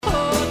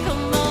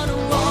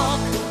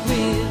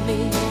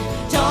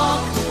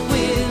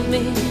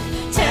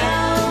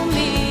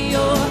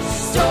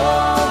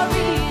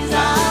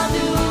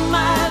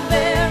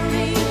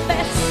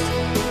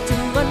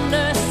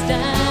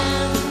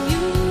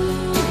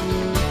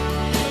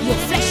your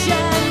flesh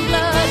and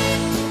blood.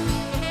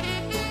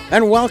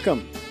 And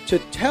welcome to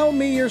Tell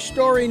Me Your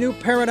Story, New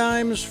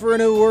Paradigms for a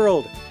New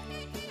World.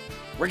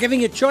 We're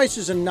giving you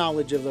choices and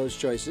knowledge of those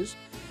choices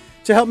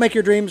to help make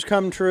your dreams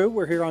come true.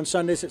 We're here on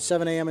Sundays at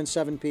 7 a.m. and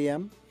 7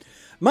 p.m.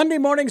 Monday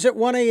mornings at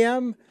 1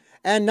 a.m.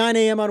 and 9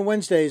 a.m. on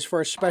Wednesdays for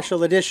a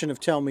special edition of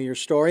Tell Me Your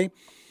Story.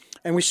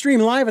 And we stream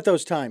live at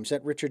those times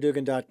at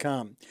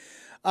richarddugan.com.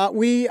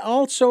 We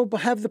also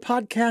have the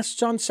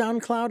podcasts on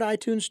SoundCloud,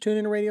 iTunes,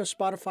 TuneIn Radio,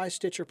 Spotify,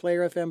 Stitcher,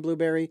 Player FM,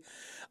 Blueberry,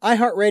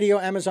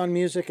 iHeartRadio, Amazon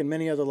Music, and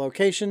many other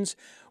locations.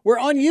 We're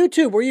on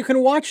YouTube where you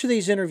can watch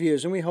these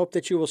interviews, and we hope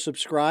that you will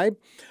subscribe,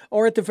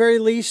 or at the very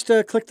least,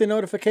 click the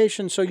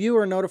notification so you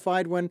are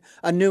notified when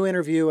a new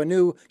interview, a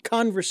new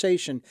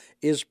conversation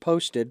is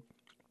posted.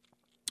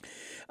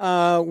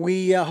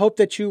 We hope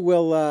that you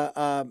will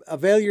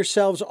avail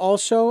yourselves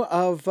also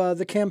of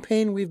the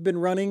campaign we've been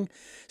running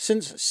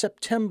since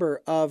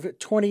September of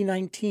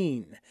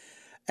 2019.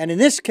 And in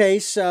this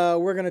case,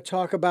 we're going to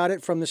talk about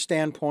it from the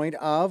standpoint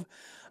of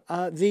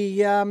what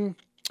do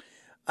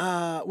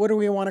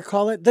we want to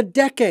call it? The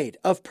decade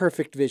of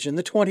perfect vision,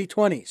 the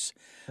 2020s,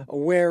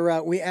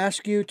 where we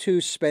ask you to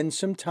spend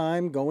some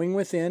time going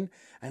within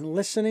and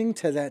listening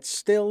to that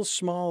still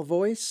small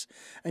voice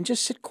and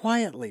just sit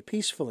quietly,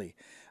 peacefully.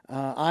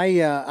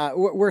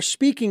 We're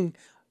speaking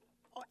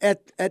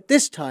at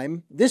this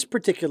time, this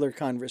particular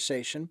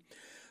conversation,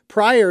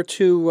 prior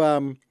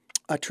to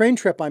a train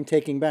trip I'm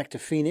taking back to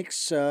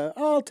Phoenix.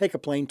 I'll take a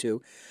plane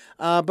too,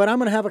 but I'm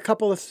going to have a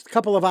couple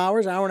of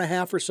hours, hour and a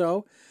half or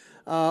so,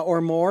 or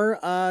more,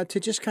 to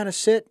just kind of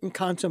sit and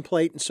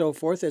contemplate and so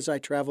forth as I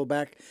travel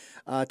back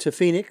to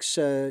Phoenix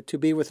to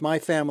be with my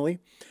family,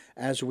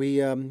 as we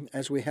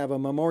have a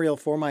memorial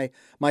for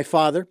my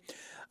father.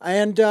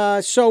 And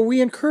so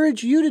we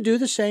encourage you to do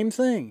the same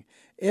thing.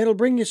 It'll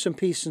bring you some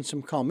peace and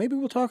some calm. Maybe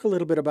we'll talk a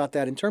little bit about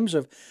that in terms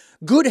of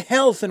good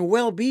health and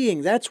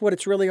well-being. That's what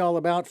it's really all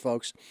about,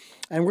 folks.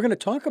 And we're going to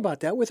talk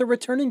about that with a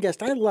returning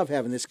guest. I love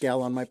having this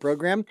gal on my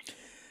program.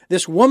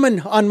 This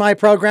woman on my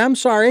program,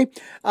 sorry.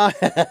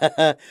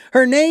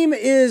 Her name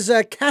is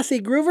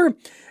Kathy Groover.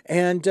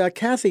 And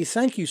Kathy,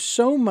 thank you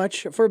so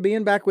much for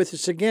being back with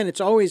us again. It's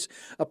always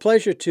a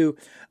pleasure to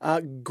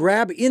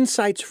grab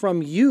insights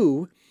from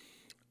you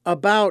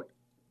about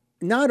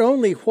not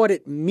only what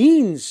it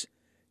means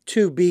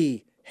to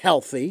be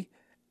healthy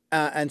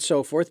and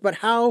so forth, but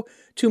how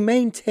to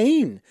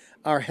maintain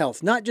our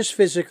health, not just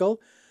physical,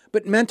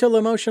 but mental,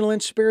 emotional,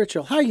 and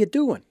spiritual. How you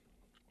doing?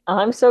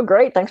 I'm so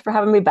great. Thanks for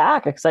having me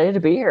back. Excited to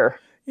be here.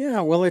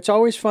 Yeah, well, it's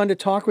always fun to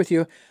talk with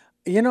you.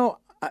 You know,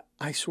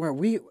 I swear,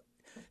 we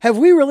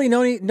really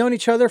known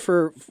each other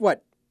for,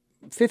 what,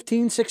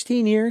 15,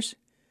 16 years?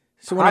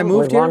 So when Probably I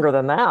moved here? Longer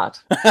than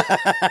that.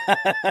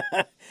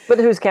 But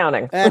who's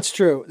counting? That's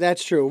true.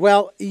 That's true.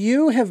 Well,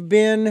 you have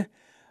been,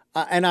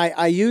 and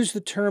I use the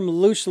term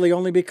loosely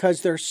only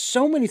because there's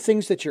so many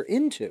things that you're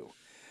into,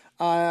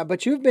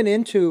 but you've been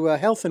into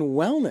health and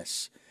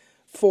wellness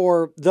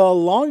for the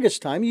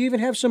longest time. You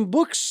even have some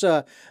books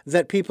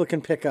that people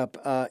can pick up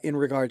in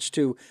regards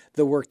to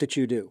the work that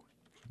you do.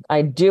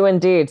 I do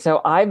indeed.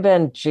 So I've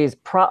been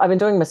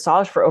doing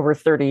massage for over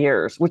 30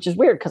 years, which is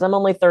weird because I'm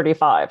only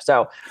 35.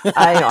 So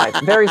I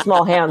have very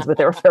small hands, but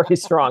they're very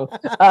strong.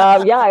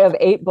 I have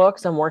 8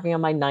 books. I'm working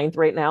on my 9th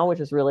right now, which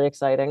is really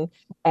exciting.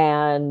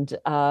 And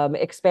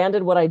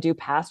expanded what I do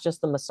past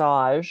just the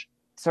massage.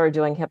 Started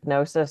doing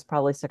hypnosis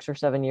probably 6 or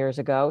 7 years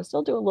ago.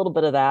 Still do a little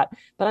bit of that,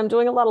 but I'm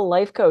doing a lot of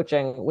life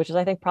coaching, which is,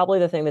 I think, probably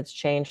the thing that's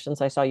changed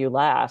since I saw you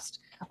last.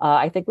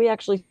 I think we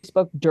actually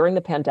spoke during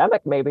the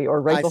pandemic, maybe,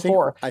 or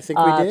before. I think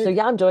we did. So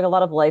yeah, I'm doing a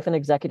lot of life and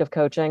executive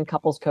coaching,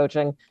 couples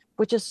coaching,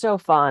 which is so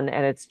fun.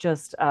 And it's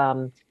just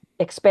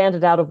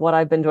expanded out of what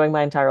I've been doing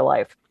my entire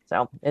life.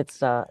 So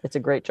it's a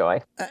great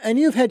joy. And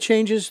you've had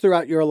changes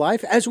throughout your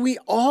life, as we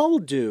all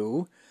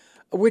do,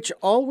 which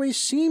always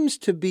seems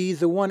to be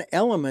the one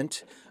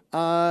element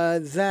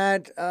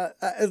that,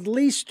 at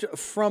least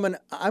from an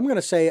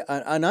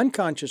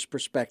unconscious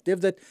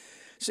perspective, that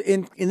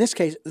in this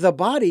case, the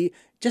body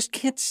just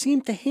can't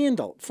seem to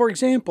handle. For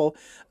example,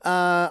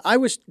 I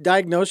was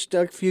diagnosed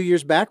a few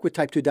years back with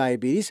type 2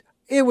 diabetes.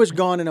 It was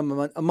gone in a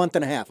month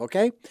and a half,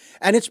 okay?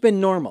 And it's been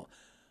normal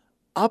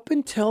up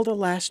until the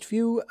last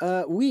few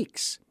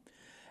weeks.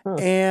 Huh.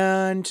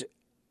 And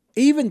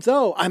even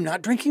though I'm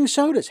not drinking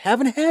sodas,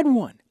 haven't had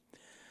one,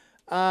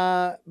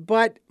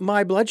 but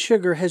my blood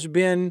sugar has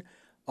been,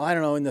 I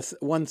don't know, in the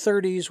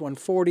 130s,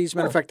 140s.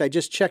 Matter of fact, I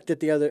just checked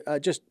it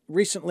just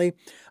recently.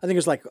 I think it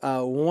was like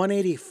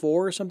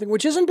 184 or something,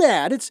 which isn't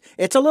bad.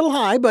 It's a little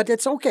high, but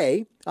it's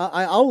okay.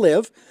 I'll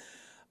live.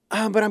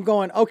 But I'm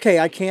going, okay,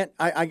 I can't.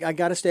 I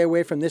got to stay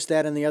away from this,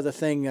 that, and the other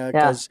thing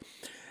because.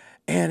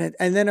 And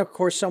then of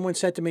course someone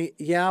said to me,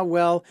 yeah,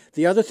 well,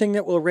 the other thing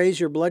that will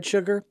raise your blood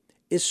sugar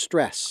is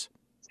stress.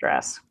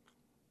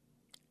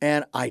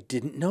 And I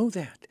didn't know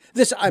that.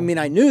 I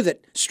knew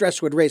that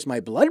stress would raise my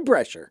blood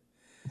pressure,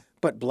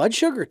 but blood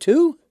sugar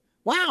too?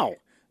 Wow.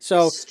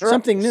 So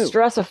something new.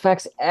 Stress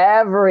affects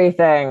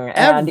everything.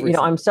 And, you know,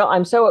 I'm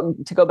so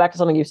to go back to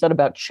something you said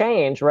about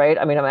change, right?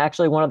 I mean, I'm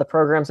actually one of the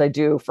programs I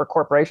do for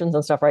corporations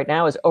and stuff right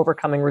now is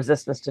overcoming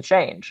resistance to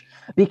change,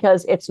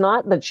 because it's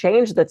not the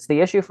change that's the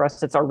issue for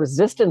us. It's our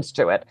resistance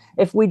to it.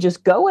 If we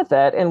just go with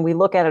it and we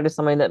look at it as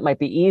something that might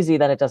be easy,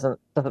 then it doesn't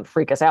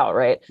freak us out.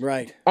 Right.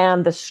 Right.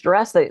 And the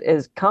stress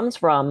that comes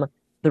from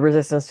the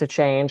resistance to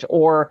change,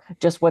 or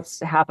just what's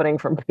happening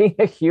from being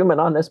a human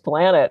on this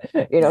planet,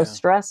 you know,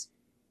 stress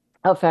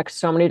affects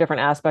so many different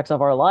aspects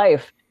of our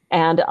life.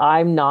 And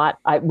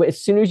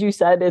as soon as you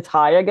said it's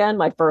high again,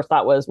 my first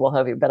thought was, well,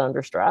 have you been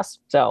under stress?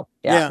 So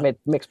it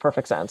makes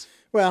perfect sense.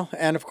 Well,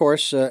 and of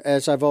course,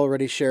 as I've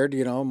already shared,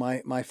 you know,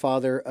 my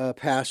father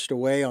passed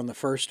away on the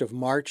 1st of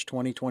March,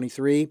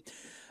 2023.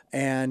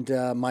 And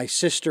my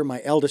sister, my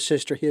eldest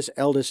sister, his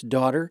eldest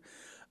daughter,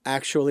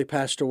 actually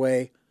passed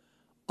away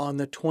on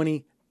the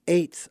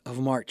 28th of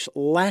March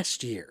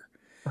last year.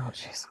 Oh,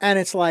 jeez. And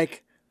it's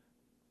like,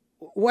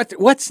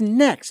 what's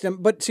next?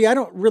 But see, I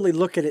don't really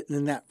look at it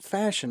in that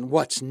fashion.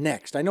 What's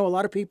next? I know a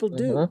lot of people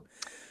do,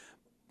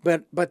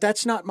 but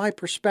that's not my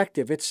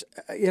perspective. It's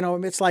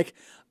it's like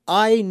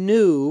I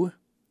knew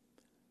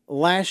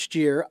last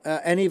year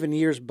and even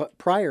years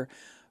prior,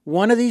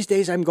 one of these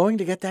days I'm going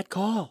to get that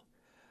call.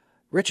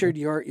 Richard,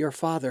 your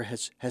father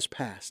has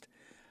passed,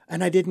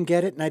 and I didn't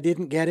get it, and I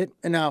didn't get it.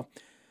 And now,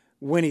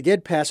 when he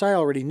did pass, I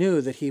already knew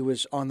that he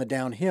was on the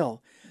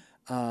downhill,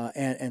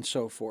 and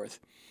so forth.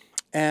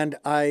 And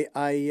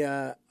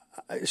so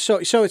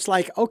it's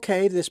like,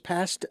 okay, this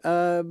past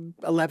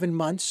 11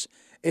 months,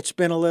 it's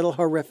been a little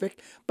horrific.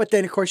 But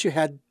then, of course, you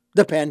had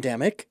the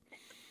pandemic.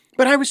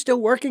 But I was still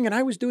working, and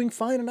I was doing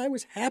fine, and I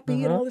was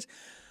happy and all this.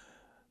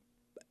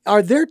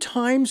 Are there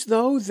times,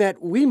 though,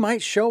 that we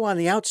might show on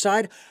the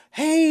outside,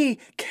 hey,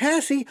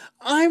 Kathy,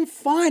 I'm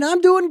fine. I'm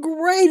doing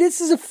great.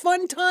 This is a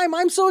fun time.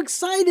 I'm so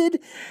excited.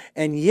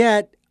 And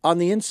yet, on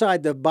the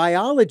inside, the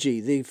biology,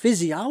 the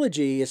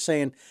physiology is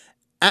saying,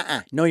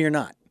 no, you're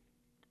not.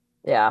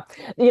 Yeah.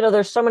 You know,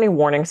 there's so many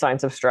warning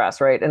signs of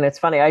stress, right? And it's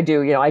funny, I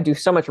do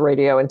so much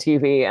radio and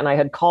TV, and I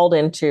had called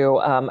into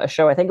a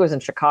show, I think it was in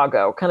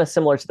Chicago, kind of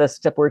similar to this,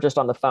 except we're just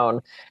on the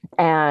phone.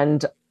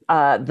 And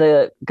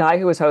the guy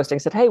who was hosting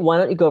said, hey, why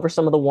don't you go over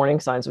some of the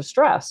warning signs of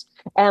stress?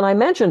 And I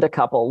mentioned a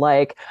couple,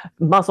 like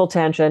muscle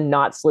tension,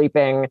 not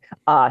sleeping,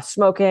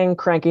 smoking,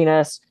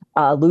 crankiness,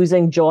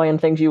 losing joy in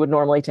things you would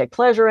normally take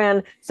pleasure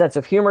in, sense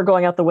of humor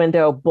going out the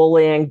window,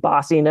 bullying,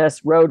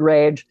 bossiness, road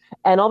rage.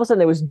 And all of a sudden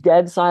there was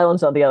dead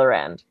silence on the other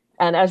end.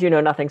 And as you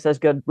know, nothing says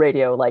good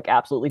radio like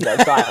absolutely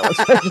dead silence.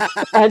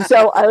 And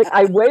so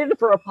I waited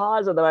for a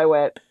pause, and then I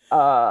went,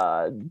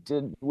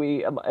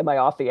 am I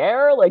off the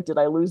air? Like, did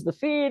I lose the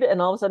feed?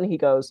 And all of a sudden he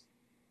goes,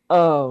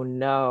 oh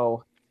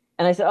no.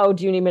 And I said, oh,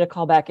 do you need me to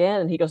call back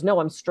in? And he goes,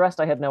 no, I'm stressed.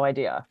 I had no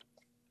idea.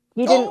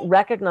 He didn't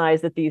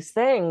recognize that these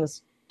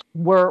things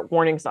were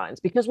warning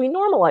signs, because we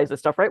normalize this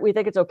stuff, right? We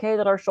think it's okay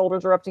that our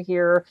shoulders are up to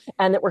here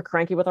and that we're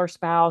cranky with our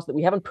spouse, that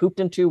we haven't pooped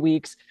in 2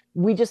 weeks.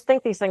 We just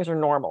think these things are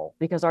normal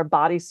because our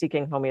body's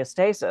seeking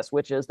homeostasis,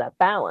 which is that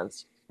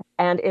balance.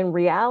 And in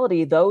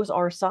reality, those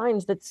are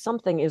signs that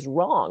something is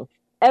wrong.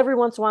 Every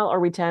once in a while,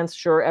 are we tense?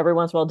 Sure. Every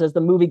once in a while, does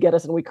the movie get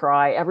us and we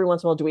cry? Every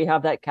once in a while, do we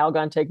have that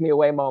Calgon take me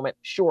away moment?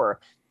 Sure.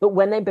 But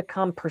when they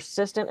become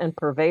persistent and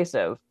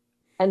pervasive,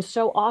 and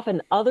so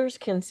often others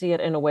can see it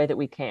in a way that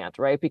we can't,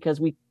 right? Because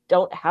we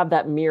don't have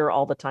that mirror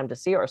all the time to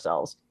see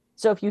ourselves.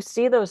 So if you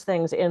see those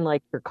things in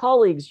like your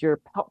colleagues,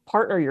 your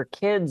partner, your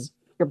kids,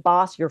 your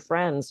boss, your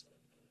friends,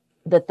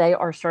 that they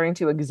are starting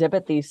to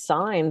exhibit these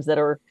signs that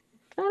are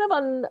kind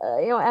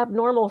of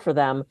abnormal for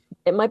them,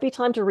 it might be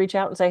time to reach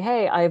out and say,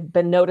 hey, I've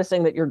been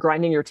noticing that you're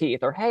grinding your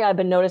teeth, or hey, I've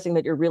been noticing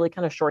that you're really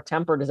kind of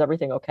short-tempered. Is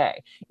everything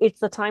okay? It's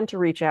the time to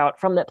reach out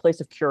from that place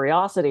of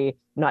curiosity,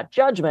 not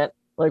judgment.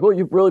 Like, well,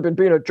 you've really been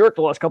being a jerk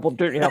the last couple of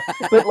days,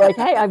 but like,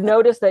 hey, I've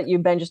noticed that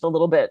you've been just a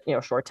little bit,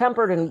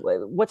 short-tempered, and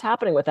what's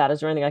happening with that? Is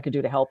there anything I could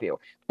do to help you?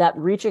 That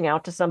reaching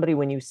out to somebody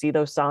when you see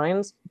those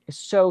signs is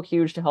so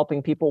huge to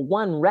helping people,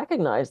 one,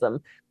 recognize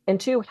them, and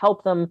two,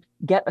 help them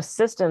get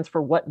assistance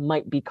for what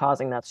might be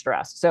causing that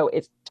stress. So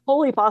it's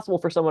totally possible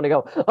for someone to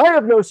go, I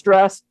have no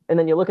stress. And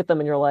then you look at them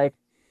and you're like,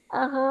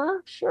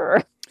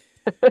 sure.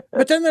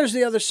 But then there's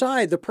the other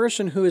side, the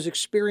person who is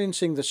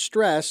experiencing the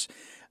stress.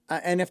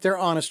 And if they're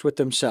honest with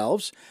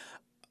themselves,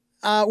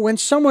 when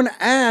someone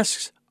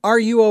asks, are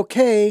you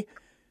okay?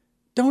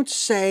 Don't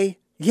say,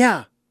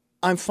 yeah,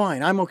 I'm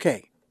fine. I'm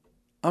okay.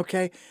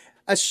 Okay.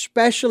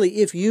 Especially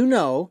if you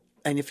know,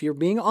 and if you're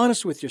being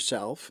honest with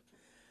yourself,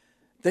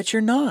 that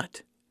you're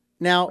not.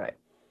 Now, right.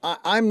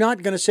 I'm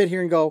not going to sit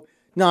here and go,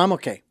 no, I'm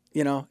okay.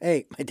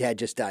 Hey, my dad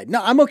just died.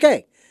 No, I'm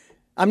okay.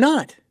 I'm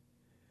not.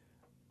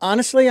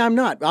 Honestly, I'm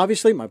not.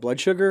 Obviously, my blood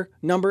sugar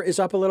number is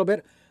up a little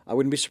bit. I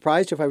wouldn't be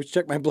surprised if I was to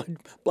check my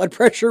blood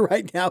pressure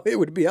right now. It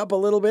would be up a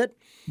little bit.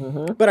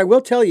 Mm-hmm. But I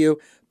will tell you,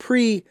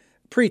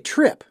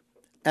 pre-trip,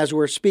 as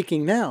we're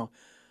speaking now,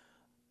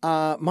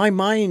 my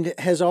mind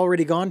has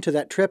already gone to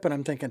that trip, and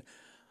I'm thinking,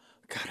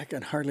 God, I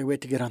can hardly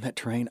wait to get on that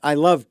train. I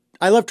love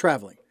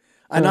traveling,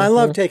 and I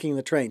love taking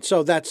the train.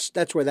 So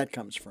that's where that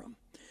comes from.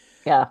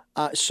 Yeah.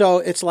 So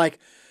it's like,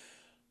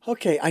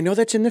 okay, I know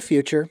that's in the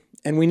future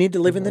and we need to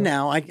live in the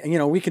now.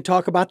 We can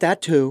talk about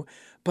that too,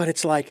 but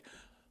it's like,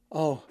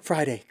 oh,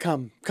 Friday,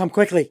 come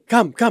quickly,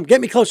 come,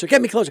 get me closer.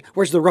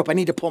 Where's the rope? I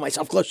need to pull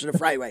myself closer to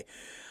Friday.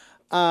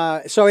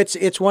 So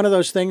it's one of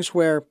those things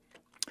where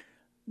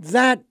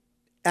that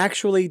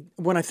actually,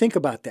 when I think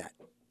about that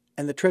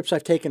and the trips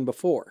I've taken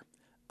before,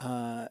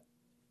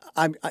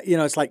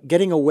 it's like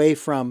getting away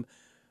from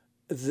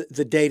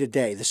the day to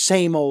day, the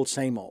same old,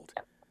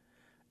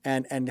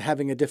 and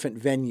having a different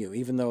venue,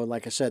 even though,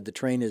 like I said, the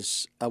train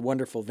is a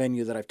wonderful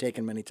venue that I've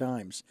taken many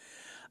times.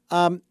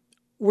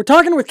 We're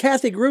talking with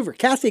Kathy Gruver,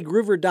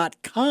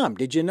 kathygruver.com.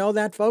 Did you know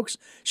that, folks?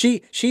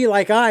 She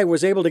like I,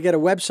 was able to get a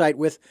website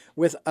with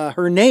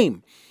her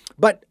name.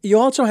 But you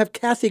also have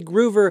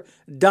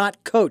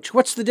kathygruver.coach.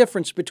 What's the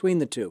difference between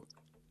the two?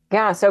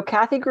 Yeah, so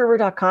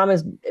kathygruver.com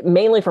is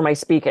mainly for my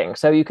speaking.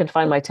 So you can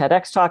find my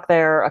TEDx talk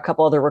there, a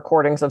couple other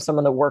recordings of some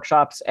of the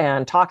workshops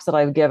and talks that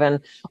I've given,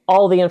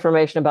 all the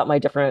information about my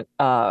different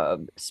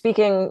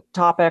speaking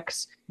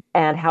topics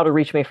and how to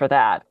reach me for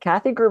that.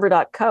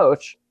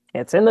 kathygruver.coach,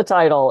 it's in the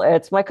title,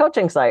 it's my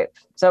coaching site.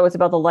 So it's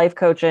about the life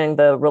coaching,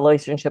 the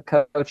relationship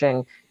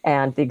coaching,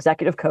 and the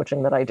executive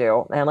coaching that I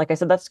do. And like I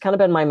said, that's kind of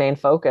been my main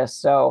focus.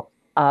 So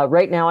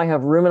right now I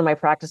have room in my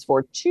practice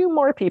for 2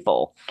 more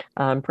people.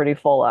 I'm pretty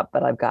full up,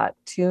 but I've got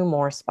 2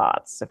 more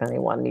spots if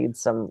anyone needs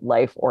some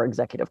life or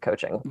executive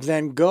coaching.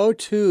 Then go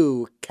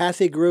to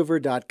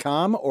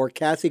kathygruver.com or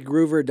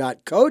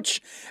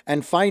kathygruver.coach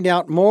and find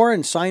out more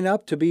and sign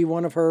up to be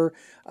one of her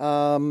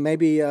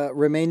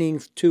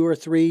remaining 2 or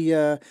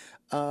 3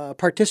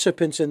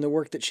 participants in the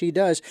work that she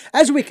does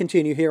as we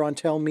continue here on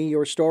Tell Me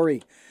Your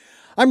Story.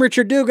 I'm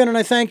Richard Dugan, and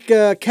I thank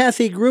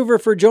Kathy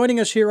Gruver for joining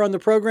us here on the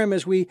program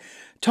as we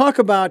talk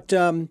about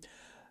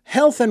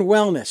health and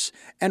wellness.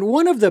 And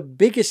one of the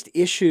biggest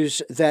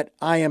issues that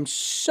I am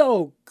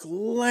so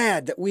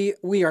glad that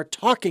we are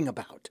talking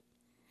about,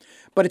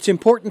 but it's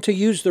important to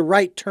use the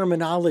right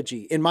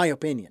terminology, in my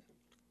opinion,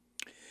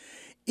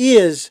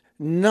 is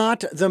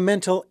not the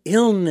mental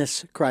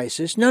illness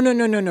crisis. No,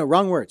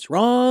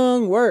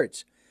 wrong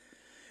words.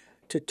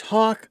 To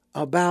talk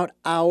about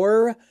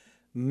our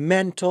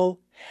mental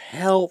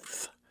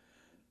health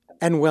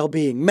and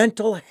well-being,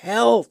 mental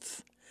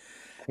health.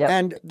 Yep.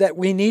 And that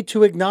we need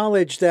to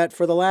acknowledge that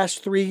for the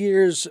last 3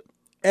 years,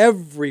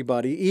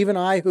 everybody, even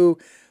I who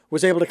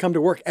was able to come to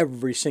work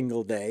every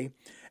single day,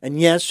 and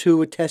yes,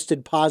 who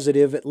tested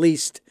positive at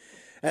least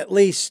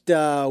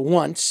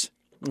once,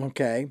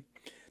 okay.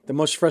 The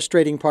most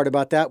frustrating part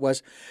about that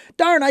was,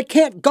 darn, I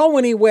can't go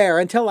anywhere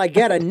until I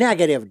get a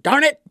negative,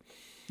 darn it,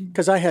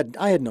 because I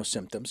had no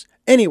symptoms.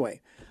 Anyway,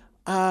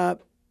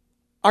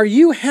 are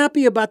you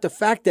happy about the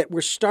fact that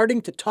we're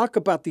starting to talk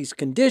about these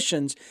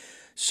conditions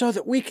so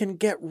that we can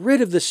get rid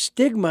of the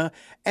stigma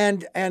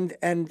and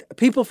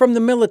people from the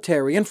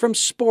military and from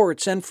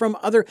sports and from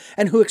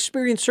and who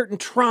experience certain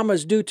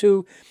traumas due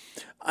to,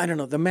 I don't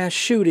know, the mass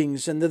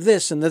shootings and the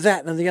this and the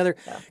that and the other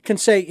can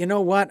say, you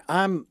know what,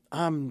 I'm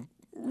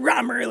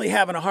really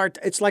having a hard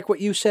time. It's like what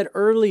you said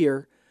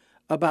earlier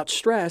about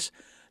stress.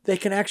 They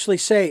can actually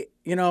say,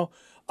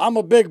 I'm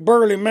a big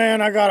burly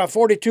man. I got a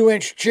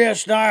 42-inch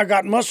chest. I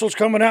got muscles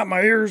coming out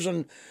my ears,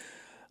 and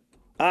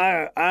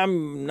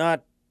I'm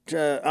not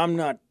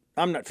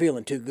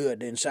feeling too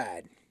good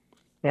inside.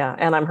 Yeah,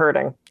 and I'm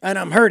hurting. And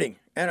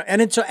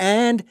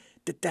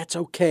that's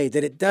okay.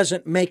 That it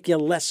doesn't make you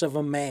less of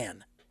a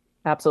man.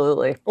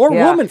 Absolutely. Or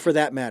woman, for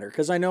that matter,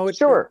 because I know it.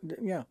 Sure.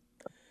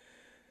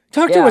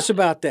 Talk to us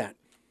about that.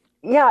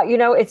 Yeah,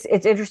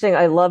 it's interesting.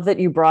 I love that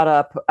you brought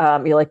up,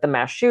 like the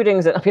mass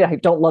shootings. I mean, I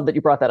don't love that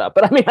you brought that up,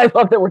 but I mean, I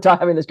love that we're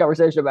having this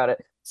conversation about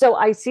it. So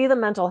I see the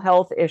mental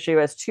health issue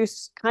as two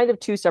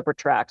separate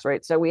tracks,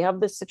 right? So we have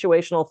this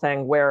situational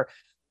thing where,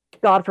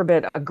 God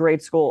forbid, a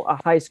grade school, a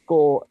high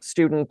school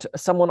student,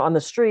 someone on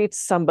the streets,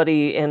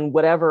 somebody in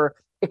whatever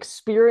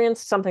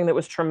experienced something that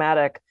was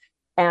traumatic,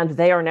 and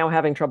they are now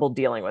having trouble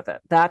dealing with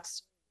it.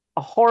 That's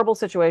a horrible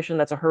situation.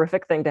 That's a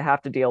horrific thing to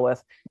have to deal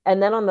with.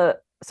 And then on the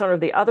sort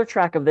of the other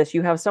track of this,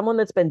 you have someone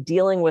that's been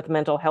dealing with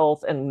mental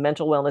health and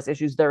mental wellness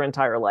issues their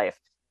entire life.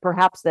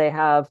 Perhaps they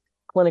have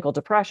clinical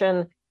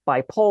depression,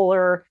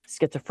 bipolar,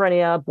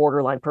 schizophrenia,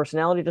 borderline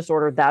personality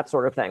disorder, that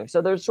sort of thing.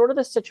 So there's sort of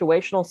this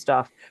situational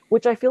stuff,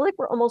 which I feel like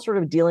we're almost sort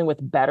of dealing with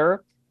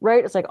better,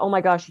 right? It's like, oh my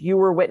gosh, you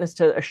were witness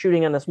to a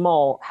shooting in this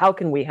mall. How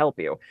can we help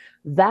you?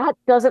 That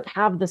doesn't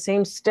have the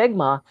same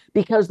stigma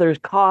because there's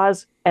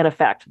cause and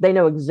effect. They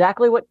know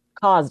exactly what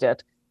caused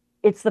it.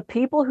 It's the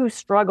people who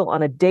struggle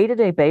on a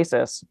day-to-day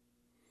basis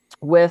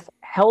with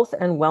health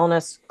and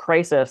wellness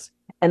crisis,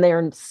 and they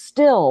are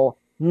still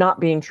not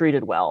being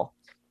treated well.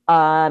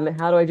 How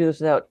do I do this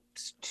without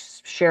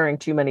sharing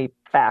too many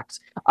facts?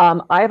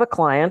 I have a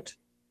client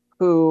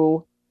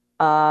who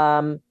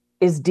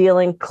is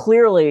dealing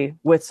clearly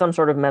with some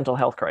sort of mental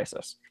health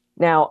crisis.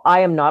 Now,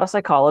 I am not a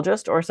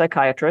psychologist or a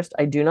psychiatrist.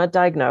 I do not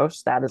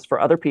diagnose. That is for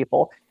other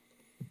people.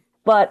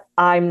 But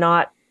I'm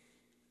not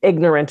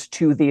ignorant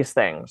to these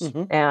things.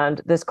 Mm-hmm.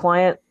 And this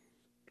client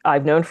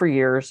I've known for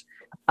years,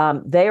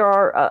 they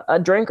are a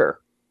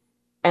drinker.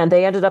 And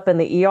they ended up in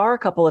the ER a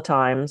couple of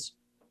times,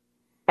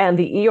 and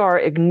the ER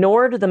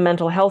ignored the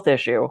mental health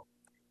issue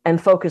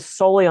and focused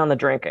solely on the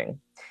drinking.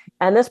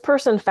 And this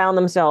person found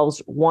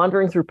themselves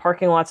wandering through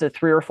parking lots at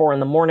 3 or 4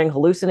 in the morning,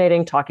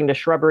 hallucinating, talking to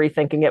shrubbery,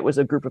 thinking it was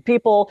a group of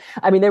people.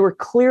 I mean, they were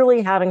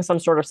clearly having some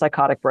sort of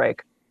psychotic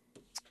break.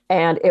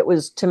 And it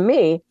was, to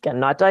me, again,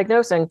 not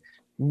diagnosing,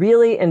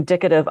 really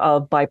indicative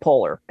of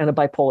bipolar and a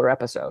bipolar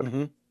episode.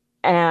 Mm-hmm.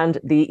 And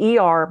the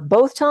ER,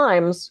 both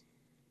times,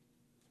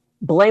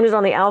 blamed it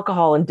on the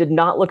alcohol and did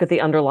not look at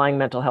the underlying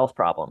mental health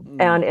problem.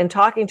 And in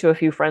talking to a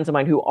few friends of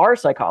mine who are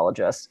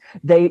psychologists,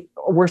 they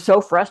were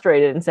so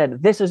frustrated and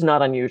said, this is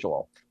not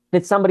unusual,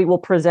 that somebody will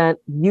present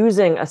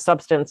using a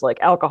substance like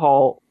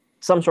alcohol,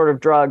 some sort of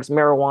drugs,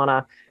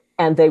 marijuana,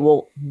 and they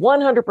will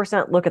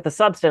 100% look at the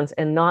substance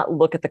and not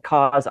look at the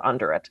cause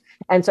under it.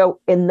 And so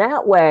in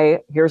that way,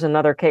 here's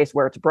another case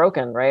where it's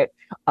broken, right?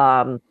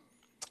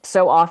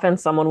 So often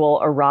someone will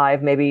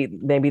arrive, maybe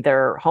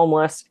they're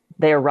homeless,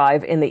 they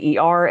arrive in the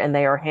ER and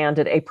they are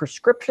handed a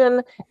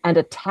prescription and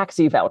a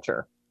taxi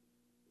voucher.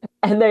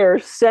 And they are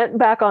sent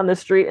back on the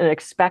street and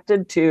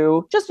expected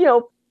to just,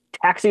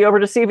 taxi over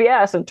to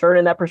CVS and turn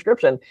in that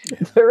prescription.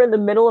 They're in the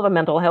middle of a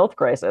mental health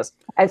crisis.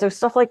 And so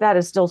stuff like that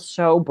is still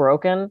so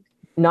broken,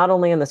 not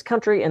only in this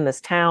country, in this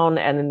town,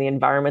 and in the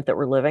environment that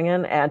we're living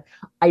in. And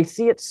I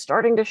see it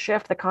starting to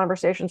shift. The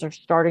conversations are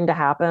starting to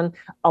happen,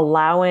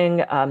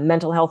 allowing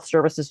mental health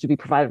services to be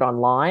provided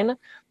online.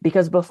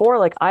 Because before,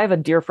 like, I have a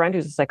dear friend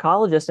who's a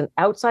psychologist, and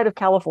outside of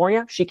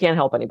California, she can't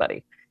help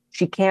anybody.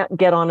 She can't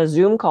get on a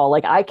Zoom call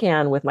like I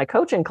can with my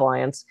coaching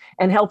clients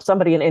and help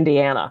somebody in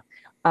Indiana.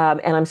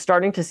 And I'm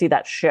starting to see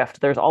that shift.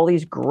 There's all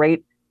these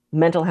great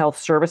mental health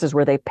services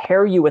where they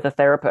pair you with a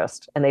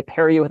therapist and they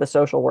pair you with a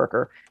social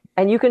worker,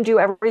 and you can do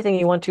everything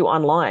you want to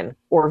online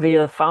or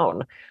via the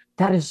phone.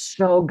 That is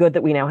so good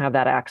that we now have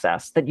that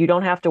access, that you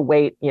don't have to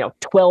wait,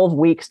 12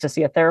 weeks to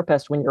see a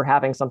therapist when you're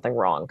having something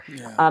wrong.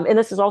 Yeah. And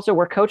this is also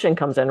where coaching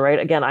comes in, right?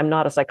 Again, I'm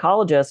not a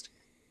psychologist,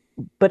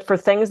 but for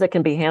things that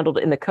can be handled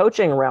in the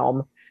coaching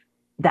realm,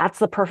 that's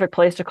the perfect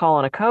place to call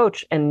on a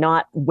coach and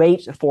not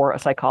wait for a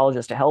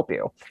psychologist to help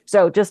you.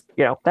 So just,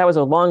 that was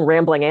a long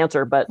rambling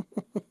answer, but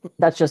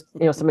that's just,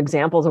 some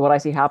examples of what I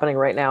see happening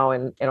right now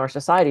in our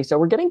society. So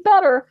we're getting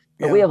better,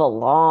 but we have a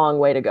long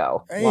way to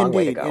go.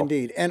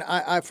 Indeed. And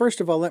I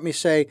first of all, let me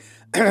say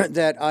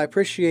that I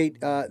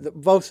appreciate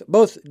both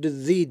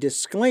the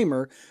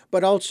disclaimer,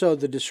 but also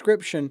the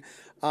description.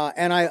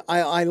 And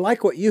I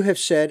like what you have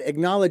said,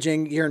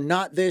 acknowledging you're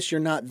not this,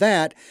 you're not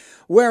that.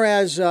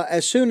 Whereas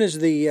as soon as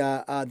the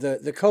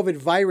COVID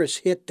virus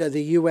hit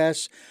the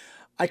U.S.,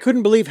 I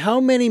couldn't believe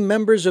how many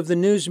members of the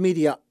news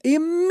media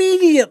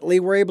immediately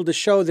were able to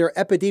show their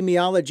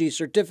epidemiology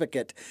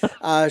certificate,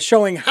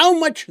 showing how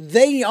much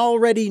they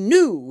already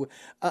knew.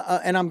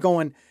 And I'm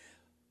going,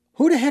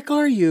 who the heck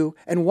are you?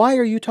 And why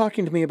are you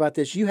talking to me about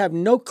this? You have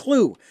no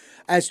clue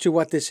as to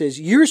what this is.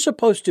 You're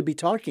supposed to be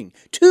talking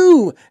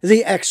to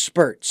the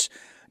experts,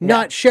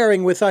 not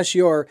sharing with us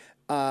your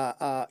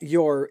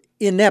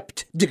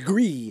inept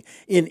degree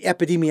in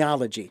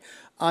epidemiology.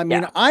 I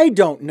mean, I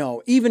don't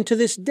know, even to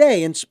this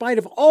day, in spite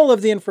of all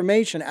of the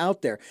information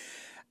out there.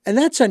 And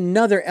that's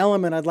another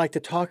element I'd like to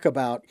talk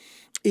about,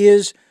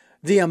 is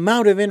the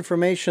amount of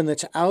information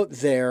that's out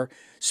there.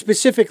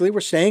 Specifically,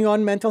 we're staying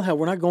on mental health.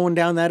 We're not going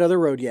down that other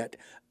road yet.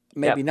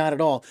 Maybe not at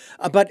all.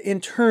 But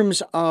in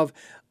terms of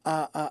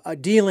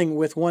dealing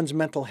with one's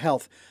mental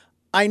health,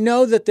 I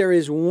know that there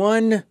is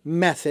one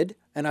method,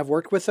 and I've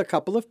worked with a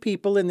couple of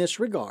people in this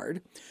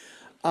regard,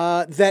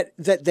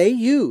 that they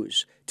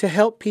use to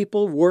help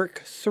people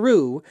work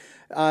through,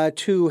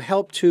 to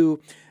help to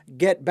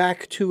get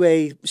back to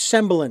a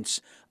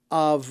semblance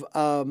of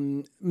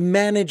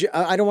manage.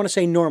 I don't want to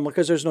say normal,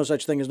 because there's no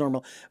such thing as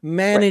normal.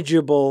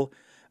 Manageable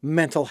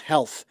mental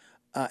health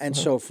and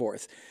so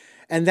forth,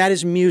 and that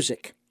is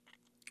music.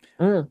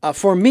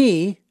 For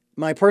me,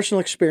 my personal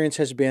experience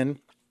has been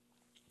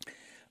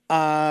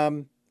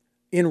in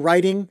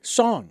writing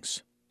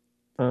songs.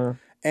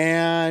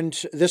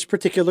 And this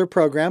particular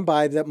program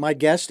by my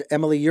guest,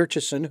 Emily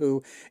Yurchison,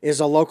 who is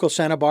a local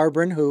Santa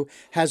Barbaran, who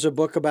has a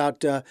book about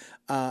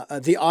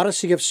the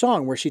Odyssey of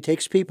Song, where she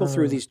takes people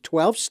through these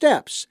 12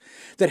 steps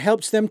that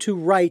helps them to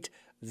write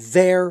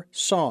their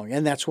song.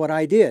 And that's what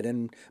I did.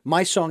 And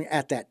my song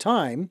at that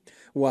time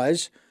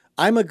was,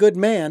 I'm a good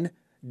man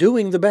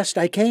doing the best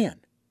I can.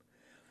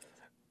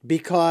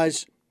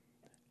 Because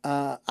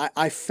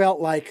I felt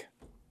like,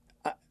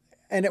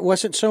 and it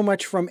wasn't so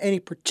much from any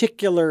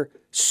particular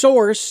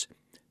source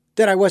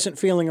that I wasn't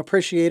feeling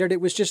appreciated. It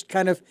was just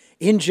kind of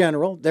in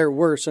general. There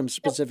were some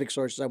specific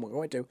sources I won't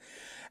go into.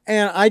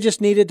 And I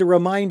just needed to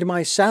remind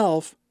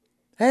myself,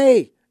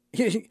 hey,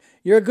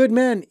 you're a good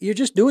man. You're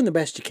just doing the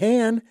best you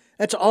can.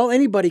 That's all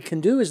anybody can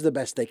do, is the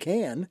best they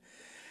can.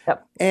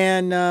 Yep.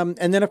 And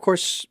then, of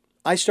course,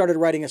 I started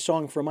writing a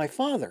song for my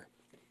father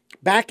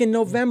back in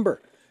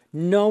November,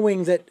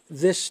 knowing that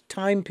this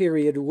time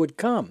period would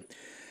come.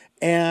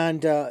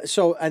 And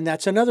so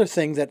that's another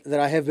thing that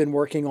I have been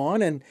working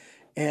on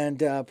and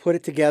put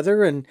it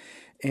together. And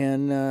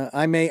And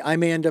I may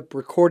end up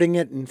recording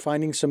it and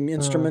finding some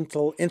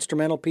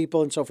instrumental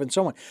people and so forth and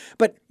so on.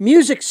 But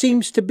music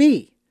seems to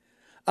be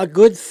a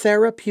good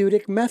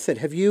therapeutic method.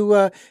 Have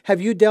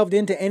you delved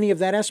into any of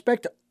that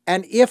aspect?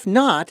 And if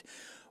not,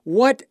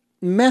 what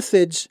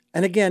methods,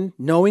 and again,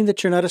 knowing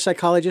that you're not a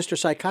psychologist or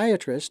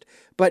psychiatrist,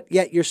 but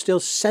yet you're still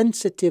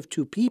sensitive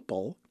to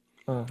people,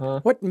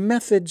 what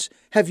methods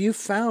have you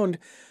found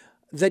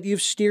that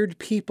you've steered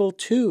people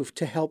to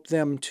help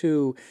them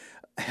to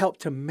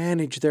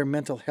manage their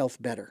mental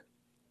health better?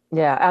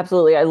 Yeah,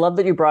 absolutely. I love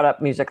that you brought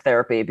up music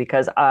therapy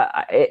because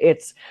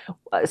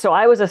so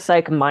I was a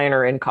psych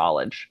minor in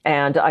college,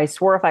 and I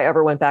swore if I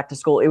ever went back to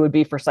school, it would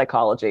be for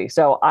psychology.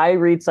 So I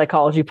read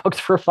psychology books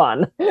for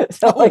fun.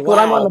 So when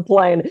I'm on the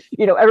plane,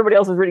 everybody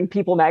else is reading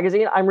People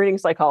magazine. I'm reading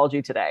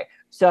Psychology Today.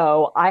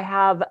 So I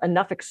have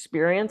enough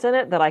experience in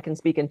it that I can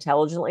speak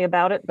intelligently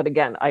about it. But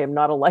again, I am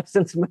not a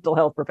licensed mental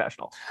health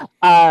professional.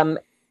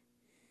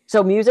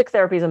 So music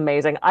therapy is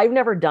amazing. I've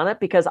never done it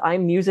because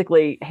I'm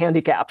musically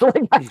handicapped.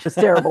 I'm just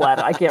terrible at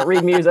it. I can't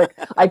read music.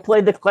 I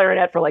played the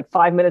clarinet for like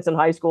 5 minutes in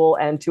high school,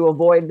 and to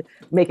avoid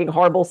making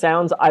horrible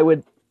sounds, I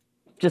would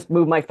just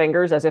move my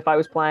fingers as if I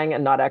was playing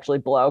and not actually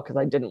blow because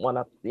I didn't want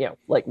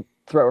to,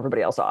 throw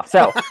everybody else off.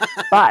 So,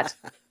 but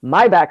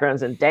my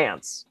background's in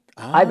dance.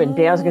 I've been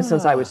dancing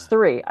since I was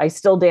 3. I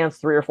still dance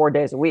 3 or 4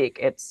 days a week.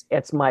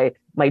 It's my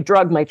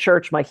drug, my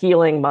church, my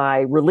healing,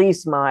 my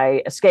release,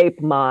 my escape,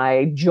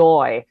 my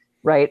joy.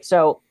 Right.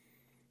 So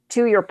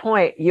to your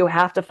point, you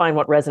have to find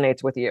what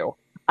resonates with you.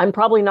 I'm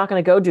probably not going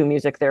to go do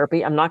music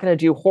therapy. I'm not going to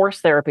do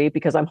horse therapy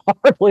because I'm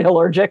horribly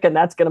allergic, and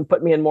that's going to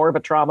put me in more of a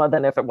trauma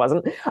than if it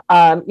wasn't.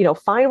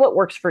 Find what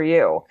works for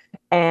you.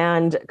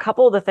 And a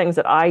couple of the things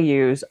that I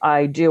use,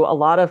 I do a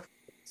lot of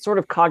sort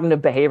of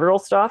cognitive behavioral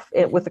stuff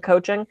with the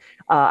coaching.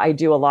 I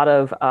do a lot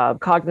of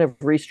cognitive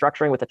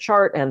restructuring with the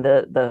chart and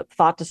the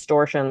thought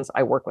distortions.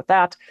 I work with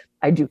that.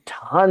 I do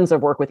tons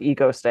of work with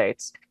ego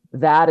states.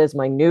 That is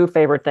my new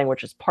favorite thing,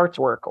 which is parts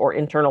work or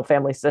internal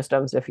family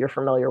systems, if you're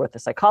familiar with the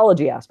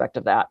psychology aspect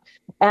of that.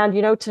 And,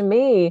 to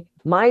me,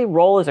 my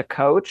role as a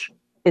coach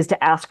is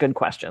to ask good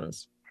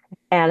questions.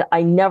 And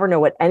I never know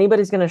what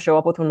anybody's going to show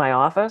up with in my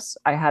office.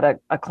 I had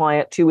a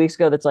client 2 weeks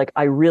ago that's like,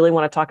 I really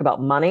want to talk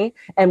about money.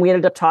 And we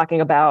ended up talking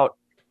about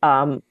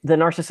the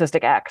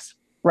narcissistic ex,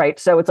 right?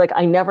 So it's like,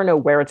 I never know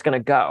where it's going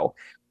to go.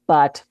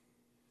 But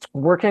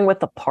working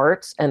with the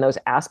parts and those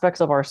aspects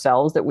of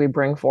ourselves that we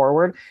bring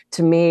forward,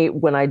 to me,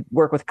 when I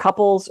work with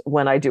couples,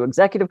 when I do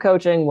executive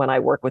coaching, when I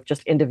work with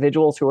just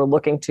individuals who are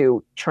looking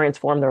to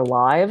transform their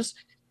lives,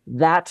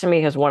 that to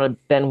me has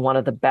been one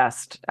of the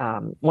best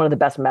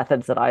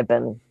methods that I've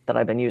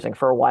been using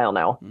for a while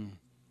now.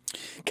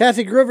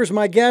 Kathy Groover's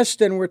my guest,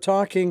 and we're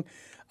talking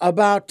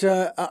about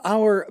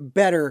our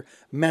better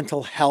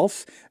mental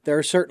health. There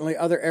are certainly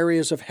other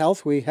areas of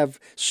health. We have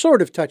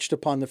sort of touched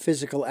upon the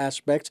physical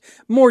aspects,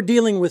 more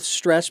dealing with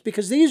stress,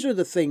 because these are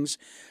the things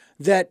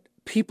that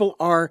people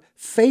are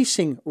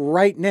facing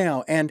right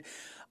now. And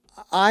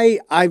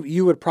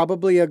you would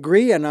probably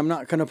agree, and I'm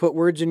not going to put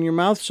words in your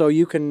mouth, so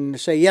you can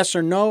say yes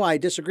or no. I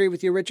disagree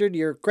with you, Richard.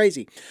 You're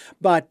crazy.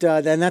 But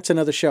then that's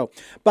another show.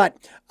 But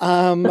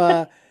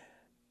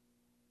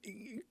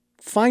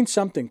find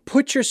something,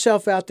 put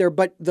yourself out there.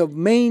 But the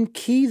main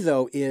key,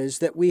 though, is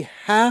that we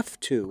have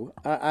to,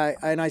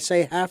 and I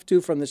say have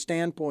to from the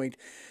standpoint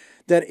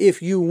that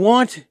if you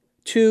want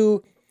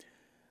to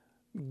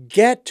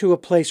get to a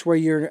place where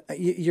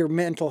your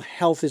mental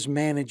health is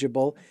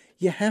manageable,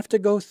 you have to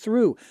go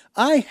through.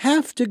 I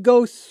have to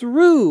go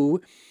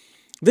through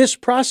this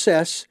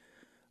process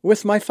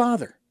with my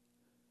father.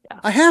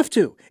 Yeah. I have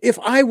to, if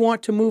I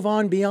want to move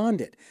on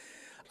beyond it.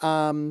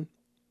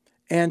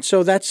 And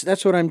so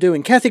that's what I'm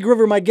doing. Kathy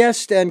Groover, my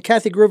guest, and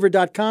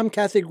KathyGroover.com,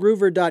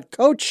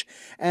 KathyGroover.coach,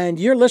 and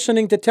you're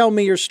listening to Tell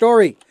Me Your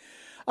Story.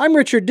 I'm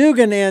Richard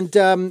Dugan,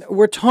 and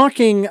we're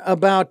talking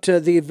about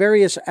the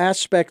various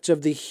aspects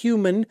of the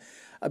human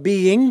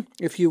being,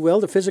 if you will,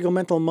 the physical,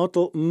 mental,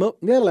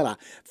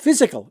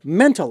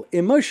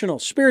 emotional,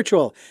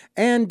 spiritual,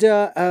 and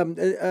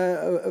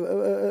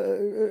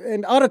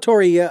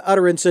auditory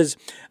utterances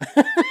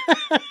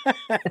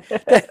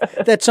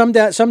that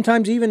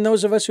sometimes even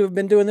those of us who have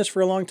been doing this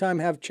for a long time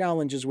have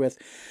challenges with.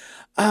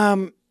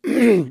 I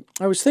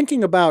was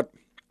thinking about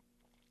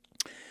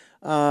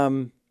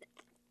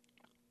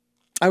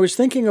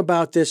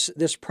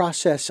this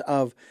process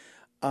of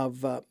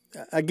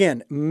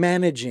again,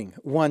 managing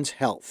one's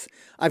health.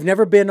 I've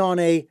never been on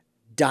a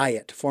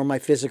diet for my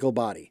physical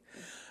body.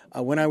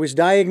 When I was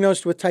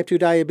diagnosed with type 2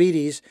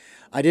 diabetes,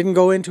 I didn't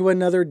go into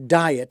another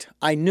diet.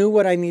 I knew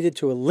what I needed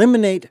to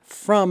eliminate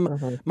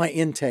from my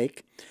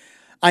intake.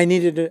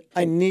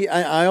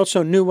 I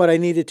also knew what I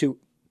needed to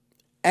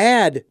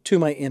add to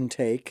my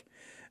intake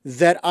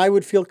that I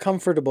would feel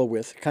comfortable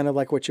with, kind of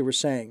like what you were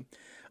saying.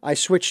 I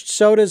switched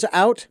sodas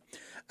out,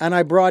 and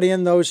I brought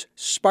in those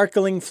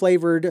sparkling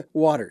flavored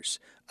waters,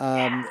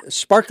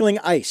 sparkling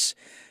ice.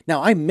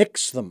 Now, I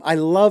mix them. I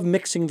love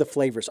mixing the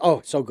flavors.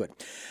 Oh, so good.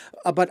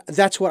 But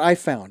that's what I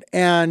found.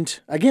 And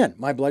again,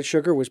 my blood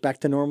sugar was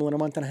back to normal in a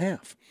month and a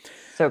half.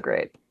 So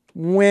great.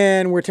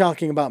 when we're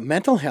talking about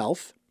mental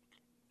health,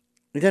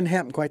 it doesn't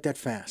happen quite that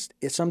fast.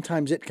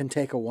 Sometimes it can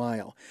take a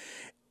while.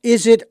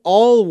 Is it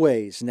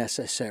always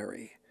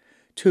necessary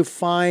to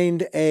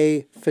find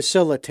a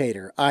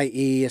facilitator,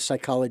 i.e., a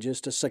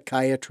psychologist, a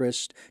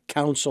psychiatrist,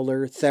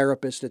 counselor,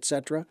 therapist,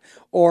 etc.?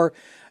 Or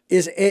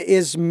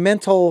is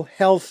mental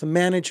health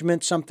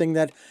management something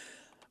that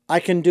I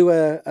can do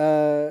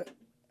do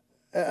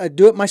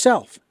it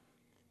myself?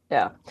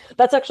 Yeah,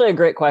 that's actually a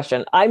great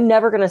question. I'm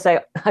never going to say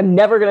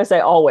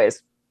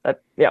always.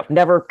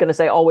 Never going to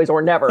say always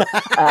or never,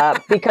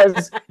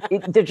 because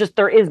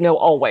there is no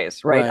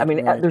always, right? I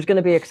mean, there's going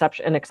to be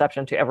an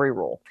exception to every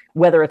rule,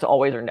 whether it's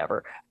always or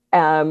never.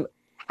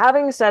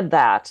 Having said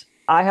that,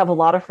 I have a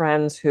lot of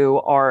friends who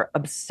are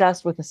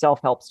obsessed with the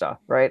self-help stuff,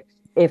 right?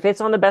 If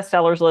it's on the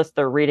bestsellers list,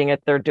 they're reading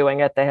it, they're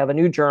doing it, they have a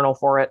new journal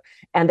for it,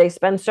 and they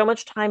spend so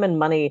much time and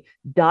money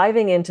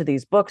diving into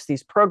these books,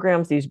 these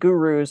programs, these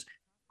gurus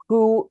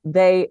who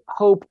they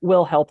hope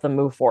will help them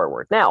move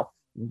forward. Now,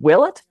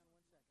 will it?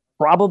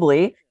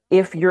 Probably,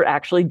 if you're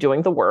actually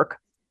doing the work.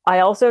 I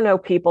also know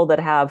people that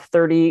have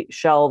 30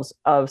 shelves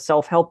of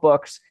self-help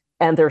books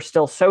and they're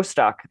still so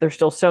stuck. They're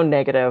still so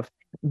negative.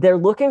 They're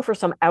looking for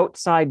some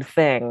outside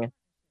thing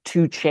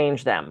to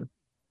change them.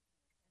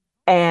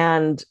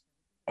 And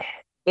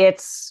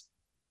it's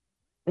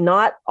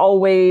not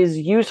always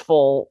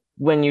useful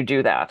when you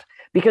do that,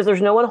 because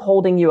there's no one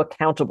holding you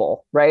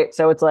accountable, right?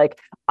 So it's like,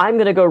 I'm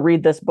going to go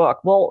read this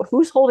book. Well,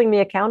 who's holding me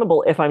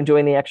accountable if I'm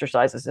doing the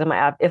exercises,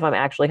 if I'm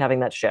actually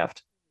having that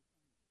shift?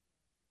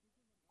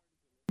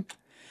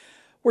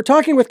 We're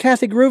talking with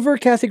Kathy Gruver,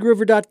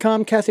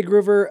 kathygruver.com,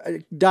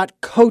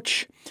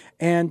 kathygruver.coach,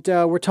 and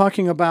we're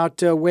talking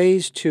about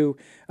ways to,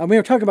 we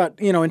were talking about,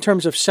 in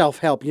terms of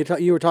self-help.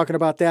 You were talking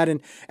about that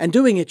and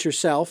doing it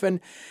yourself.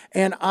 And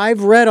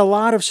I've read a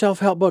lot of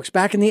self-help books,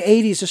 back in the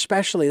 80s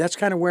especially. That's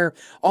kind of where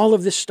all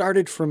of this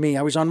started for me.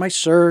 I was on my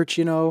search,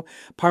 Paramahansa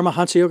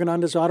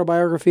Yogananda's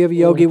Autobiography of a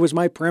Yogi was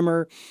my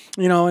primer,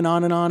 and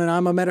on, and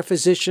I'm a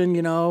metaphysician,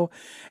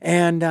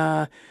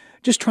 and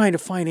just trying to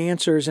find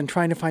answers and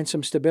trying to find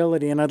some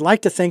stability. And I'd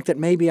like to think that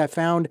maybe I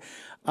found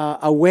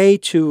a way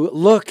to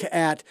look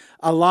at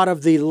a lot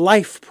of the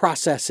life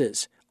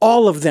processes,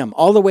 all of them,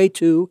 all the way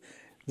to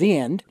the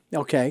end,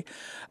 okay,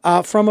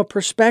 from a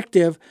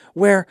perspective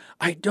where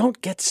I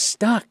don't get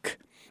stuck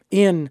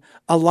in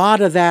a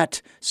lot of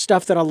that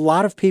stuff that a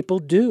lot of people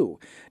do.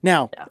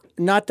 Now,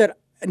 not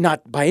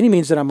by any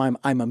means that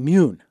I'm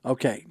immune,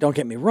 okay, don't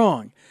get me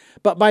wrong,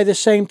 but by the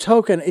same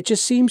token, it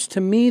just seems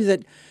to me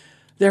that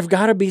there've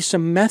got to be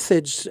some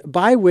methods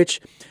by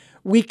which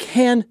we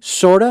can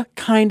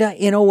kinda,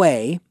 in a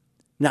way,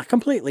 not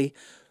completely,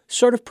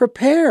 sort of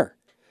prepare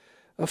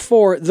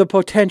for the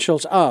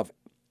potentials of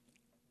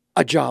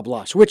a job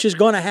loss, which is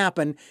going to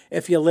happen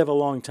if you live a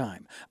long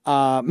time.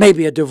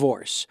 Maybe a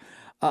divorce,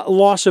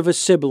 loss of a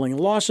sibling,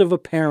 loss of a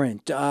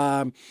parent,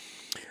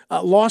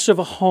 loss of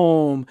a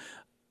home,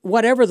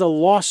 whatever the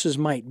losses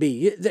might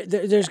be.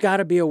 There's got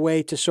to be a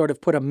way to sort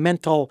of put a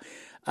mental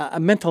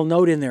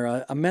note in there,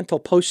 a mental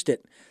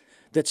post-it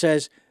that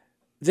says,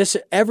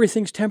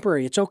 everything's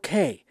temporary. It's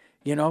okay.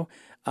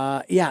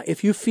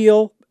 If you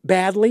feel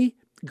badly,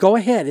 go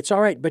ahead. It's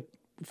all right, but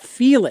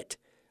feel it.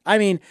 I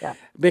mean,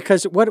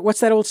 because what's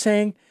that old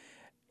saying?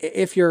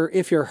 If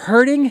you're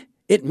hurting,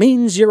 it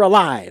means you're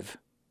alive.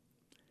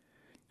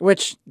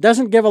 Which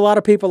doesn't give a lot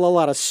of people a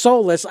lot of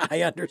solace,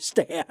 I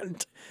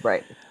understand.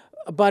 Right.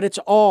 But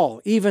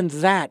even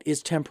that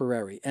is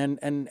temporary. And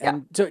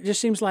so it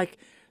just seems like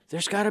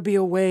there's got to be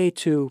a way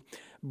to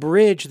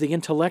bridge the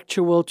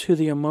intellectual to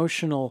the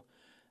emotional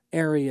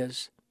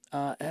areas.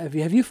 Have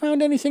you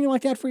found anything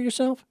like that for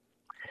yourself?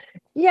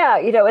 Yeah,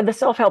 and the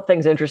self-help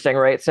thing's interesting,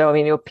 right? So, I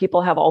mean,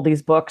 people have all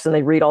these books and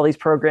they read all these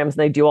programs and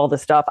they do all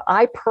this stuff.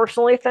 I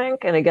personally think,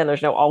 and again,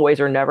 there's no always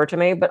or never to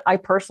me, but I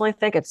personally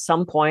think at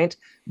some point,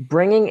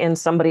 bringing in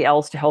somebody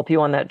else to help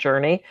you on that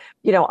journey,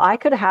 I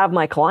could have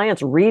my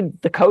clients read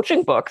the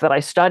coaching book that I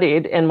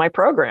studied in my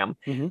program.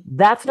 Mm-hmm.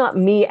 That's not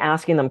me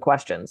asking them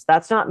questions.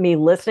 That's not me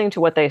listening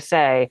to what they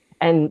say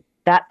and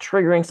that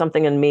triggering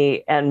something in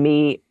me and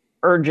me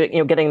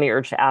getting the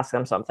urge to ask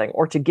them something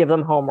or to give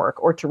them homework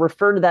or to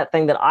refer to that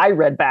thing that I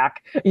read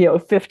back,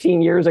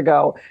 15 years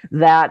ago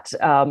that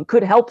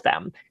could help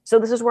them. So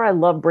this is where I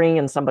love bringing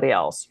in somebody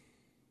else.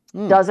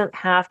 Doesn't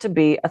have to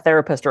be a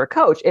therapist or a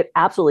coach. It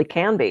absolutely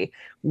can be.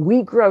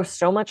 We grow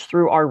so much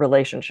through our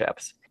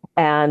relationships.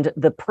 And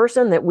the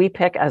person that we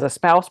pick as a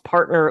spouse,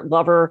 partner,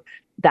 lover,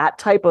 that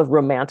type of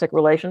romantic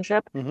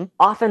relationship,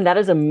 often that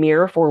is a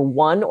mirror for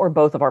one or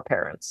both of our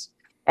parents.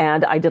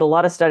 And I did a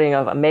lot of studying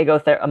of imago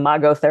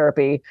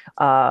therapy,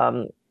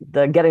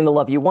 the Getting the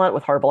Love You Want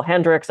with Harville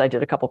Hendrix. I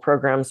did a couple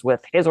programs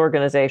with his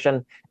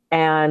organization.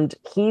 And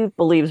he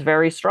believes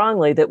very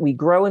strongly that we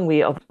grow and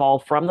we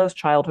evolve from those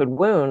childhood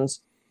wounds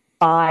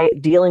by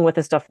dealing with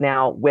this stuff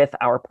now with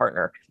our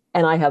partner.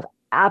 And I have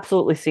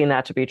absolutely seen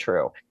that to be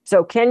true.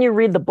 So can you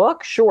read the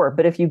book? Sure.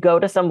 But if you go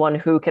to someone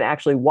who can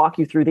actually walk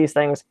you through these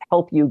things,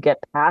 help you get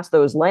past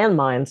those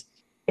landmines,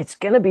 it's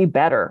going to be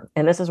better.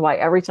 And this is why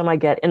every time I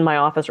get in my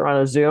office or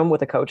on a Zoom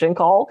with a coaching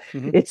call,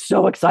 it's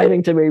so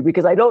exciting to me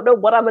because I don't know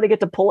what I'm going to get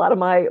to pull out of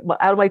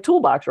my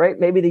toolbox, right?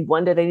 Maybe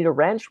one day they need a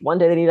wrench, one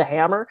day they need a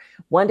hammer,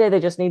 one day they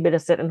just need me to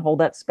sit and hold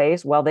that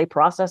space while they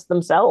process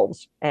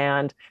themselves.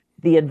 And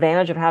the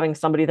advantage of having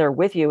somebody there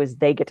with you is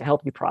they get to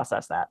help you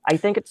process that. I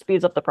think it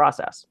speeds up the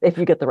process if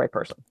you get the right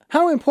person.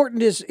 How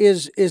important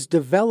is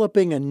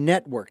developing a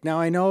network? Now,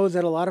 I know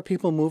that a lot of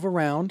people move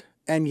around,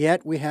 and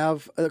yet we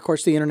have, of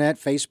course, the internet,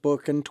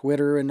 Facebook and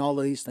Twitter and all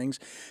of these things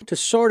to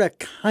sort of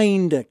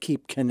kind of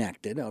keep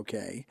connected,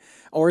 okay,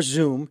 or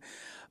Zoom.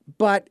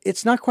 But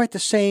it's not quite the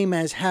same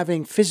as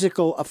having a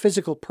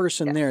physical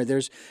person there.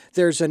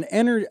 There's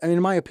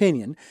in my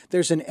opinion,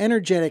 there's an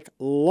energetic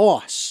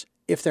loss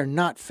if they're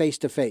not face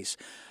to face.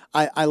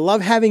 I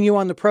love having you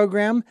on the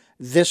program.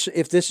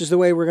 If this is the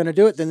way we're going to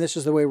do it, then this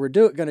is the way we're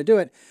going to do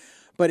it.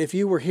 But if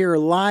you were here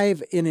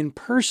live in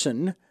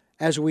person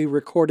as we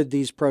recorded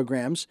these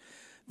programs,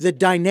 the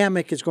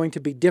dynamic is going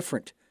to be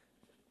different.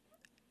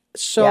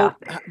 So,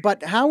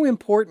 but how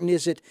important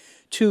is it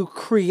to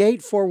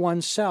create for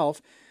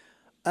oneself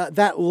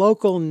that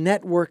local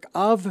network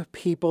of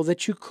people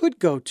that you could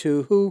go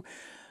to who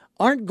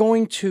aren't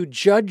going to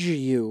judge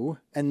you?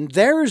 And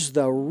there's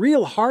the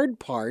real hard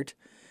part,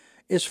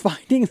 is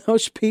finding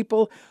those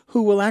people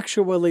who will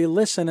actually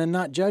listen and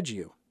not judge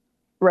you.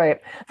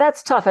 Right.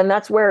 That's tough. And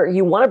that's where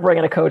you want to bring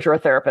in a coach or a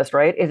therapist,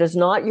 right? It is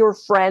not your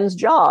friend's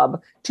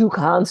job to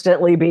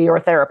constantly be your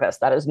therapist.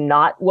 That is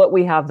not what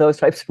we have those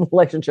types of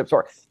relationships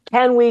for.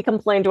 Can we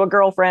complain to a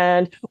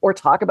girlfriend or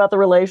talk about the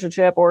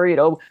relationship or,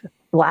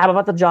 blab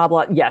about the job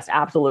lot? Yes,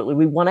 absolutely.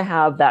 We want to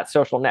have that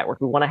social network.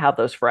 We want to have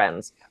those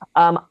friends.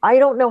 I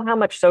don't know how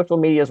much social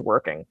media is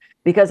working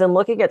because in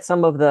looking at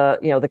some of the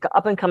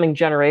up and coming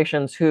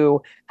generations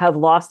who have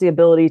lost the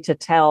ability to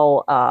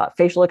tell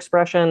facial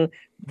expression,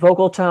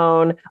 vocal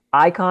tone,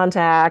 eye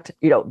contact,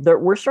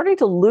 we're starting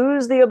to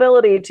lose the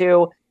ability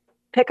to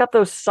pick up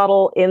those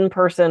subtle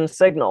in-person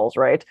signals,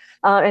 right?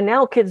 And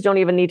now kids don't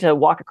even need to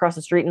walk across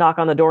the street, knock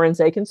on the door and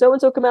say, can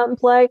so-and-so come out and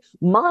play?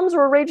 Moms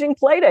are arranging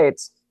play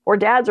dates or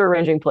dads are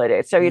arranging play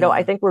dates. So,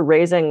 I think we're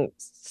raising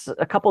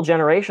a couple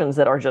generations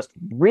that are just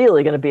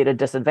really going to be at a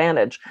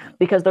disadvantage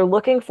because they're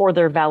looking for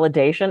their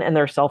validation and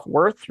their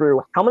self-worth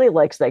through how many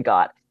likes they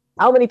got,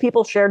 how many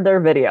people shared their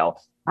video,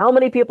 how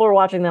many people are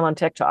watching them on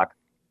TikTok,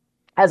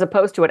 as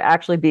opposed to it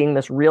actually being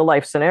this real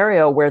life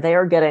scenario where they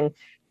are getting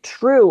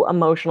true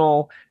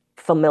emotional,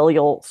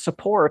 familial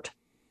support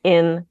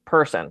in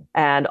person.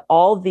 And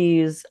all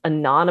these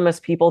anonymous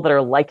people that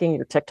are liking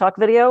your TikTok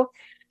video,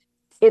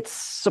 it's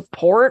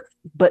support,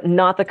 but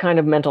not the kind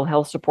of mental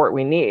health support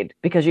we need.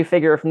 Because you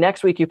figure if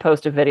next week you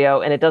post a video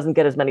and it doesn't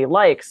get as many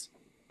likes,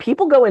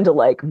 people go into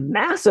like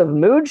massive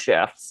mood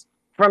shifts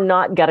from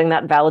not getting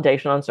that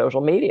validation on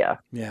social media.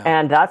 Yeah.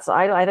 And that's,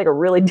 I think, a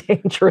really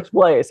dangerous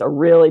place, a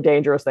really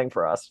dangerous thing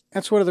for us.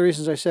 That's one of the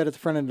reasons I said at the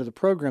front end of the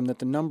program that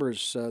the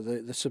numbers,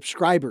 the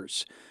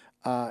subscribers,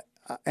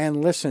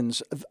 and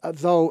listens,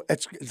 though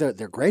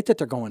they're great that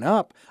they're going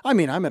up. I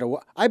mean,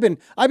 I've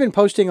been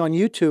posting on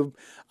YouTube.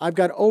 I've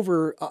got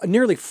over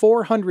nearly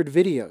 400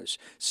 videos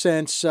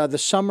since the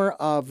summer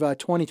of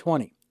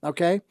 2020.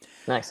 Okay,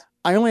 nice.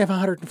 I only have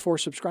 104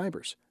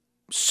 subscribers.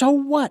 So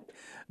what?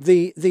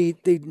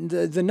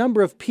 The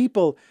number of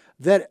people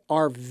that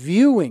are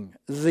viewing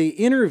the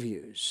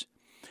interviews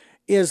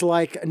is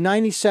like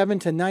 97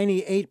 to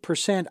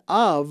 98%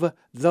 of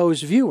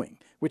those viewing,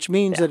 which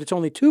means that it's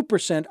only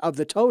 2% of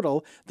the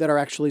total that are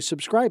actually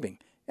subscribing.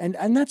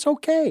 And that's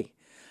okay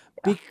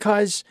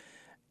because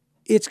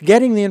it's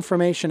getting the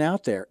information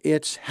out there.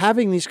 It's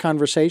having these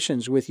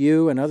conversations with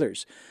you and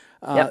others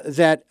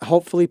that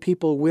hopefully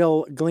people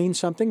will glean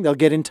something. They'll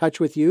get in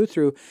touch with you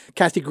through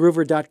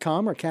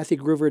KathyGruver.com or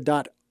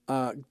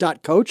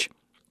KathyGruver.coach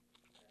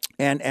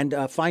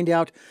and find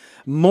out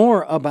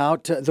more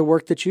about the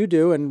work that you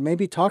do and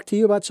maybe talk to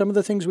you about some of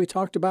the things we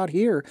talked about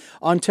here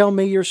on Tell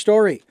Me Your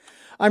Story.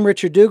 I'm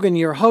Richard Dugan,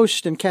 your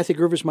host, and Kathy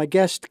Gruver is my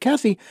guest.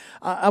 Kathy,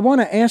 I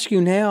want to ask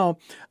you now,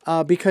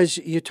 because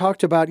you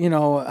talked about,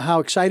 how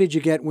excited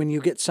you get when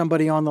you get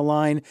somebody on the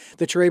line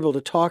that you're able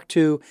to talk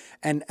to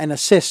and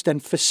assist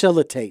and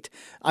facilitate.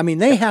 I mean,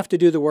 they have to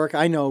do the work.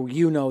 I know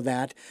you know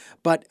that,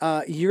 but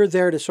you're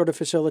there to sort of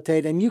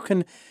facilitate, and you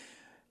can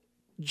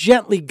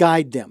gently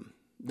guide them.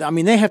 I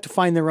mean, they have to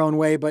find their own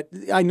way, but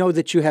I know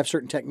that you have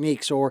certain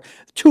techniques or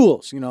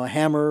tools, a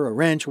hammer, a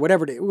wrench,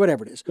 whatever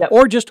it is,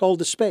 or just hold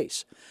the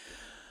space.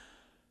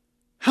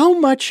 How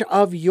much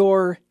of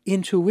your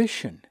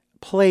intuition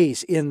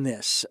plays in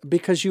this?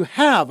 Because you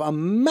have a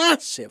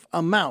massive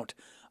amount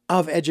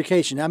of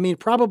education. I mean,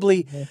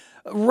 probably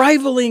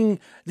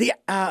rivaling the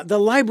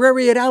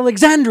library at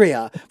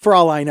Alexandria, for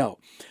all I know.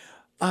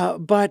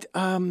 But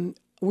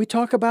we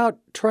talk about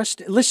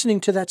listening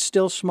to that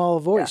still small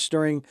voice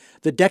during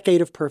the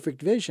decade of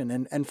perfect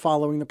vision and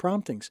following the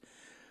promptings.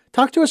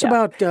 Talk to us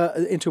about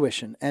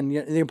intuition and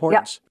the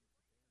importance.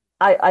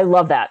 I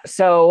love that.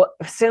 So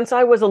since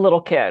I was a little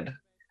kid,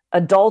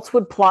 adults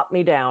would plop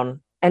me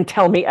down and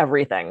tell me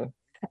everything.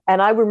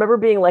 And I remember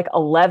being like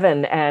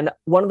 11, and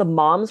one of the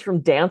moms from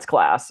dance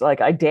class,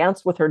 like I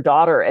danced with her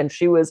daughter, and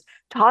she was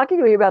talking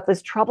to me about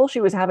this trouble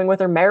she was having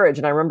with her marriage.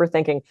 And I remember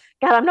thinking,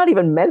 God, I'm not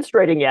even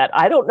menstruating yet.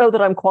 I don't know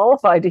that I'm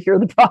qualified to hear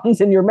the problems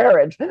in your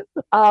marriage.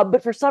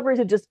 But for some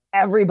reason, just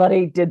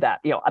everybody did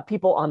that.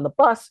 People on the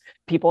bus,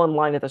 people in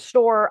line at the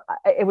store.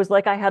 It was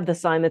like I had the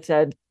sign that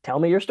said, "Tell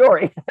me your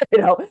story,"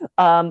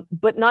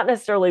 but not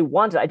necessarily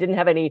wanted. I didn't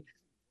have any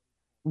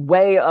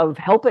way of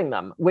helping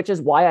them, which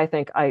is why I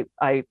think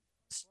I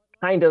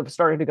kind of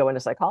started to go into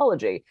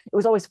psychology. It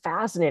was always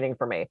fascinating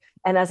for me.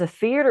 And as a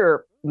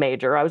theater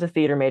major, I was a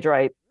theater major.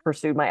 I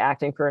pursued my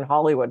acting career in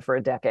Hollywood for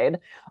a decade.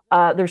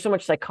 There's so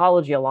much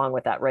psychology along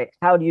with that, right?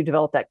 How do you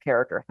develop that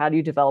character? How do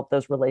you develop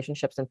those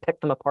relationships and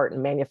pick them apart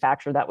and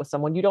manufacture that with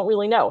someone you don't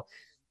really know?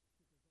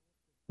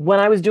 When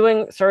I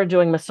started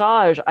doing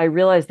massage, I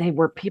realized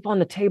people on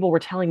the table were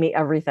telling me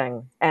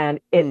everything. And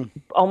it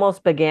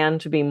almost began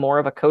to be more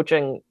of a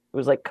coaching. It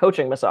was like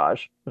coaching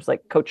massage. It was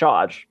like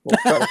coachage. We'll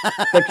try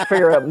to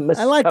figure out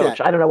I like coach.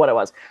 that. I don't know what it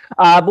was.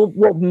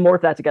 We'll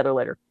morph that together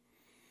later.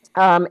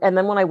 And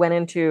then when I went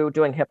into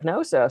doing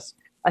hypnosis,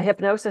 a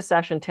hypnosis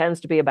session tends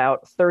to be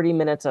about 30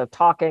 minutes of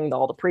talking,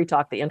 all the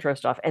pre-talk, the intro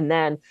stuff, and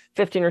then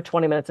 15 or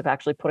 20 minutes of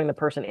actually putting the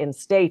person in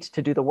state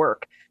to do the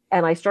work.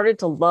 And I started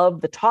to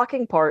love the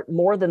talking part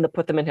more than the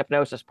put them in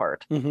hypnosis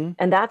part. Mm-hmm.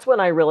 And that's when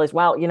I realized,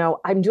 wow,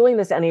 I'm doing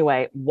this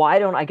anyway. Why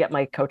don't I get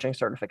my coaching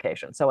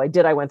certification? So I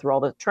did. I went through all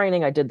the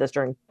training. I did this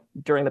during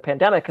the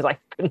pandemic because I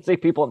couldn't see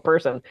people in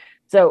person.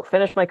 So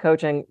finished my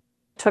coaching,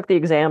 took the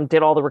exam,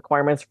 did all the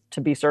requirements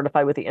to be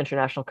certified with the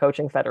International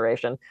Coaching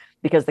Federation,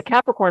 because the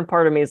Capricorn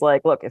part of me is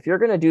like, look, if you're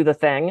going to do the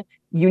thing,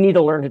 you need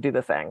to learn to do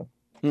the thing.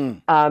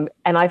 And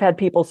I've had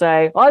people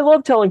say, I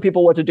love telling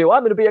people what to do.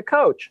 I'm going to be a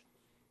coach.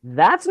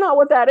 That's not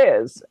what that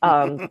is.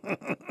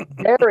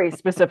 Very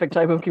specific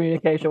type of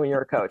communication when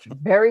you're a coach,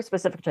 very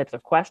specific types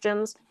of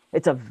questions.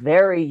 It's a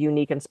very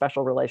unique and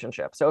special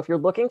relationship. So if you're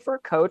looking for a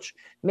coach,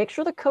 make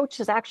sure the coach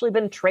has actually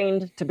been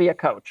trained to be a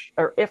coach,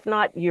 or if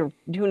not, who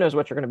knows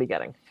what you're going to be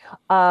getting.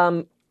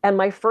 And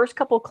my first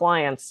couple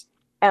clients,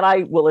 and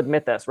I will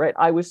admit this, right?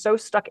 I was so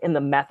stuck in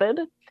the method.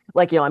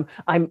 Like,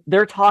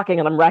 they're talking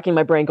and I'm racking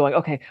my brain going,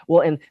 okay,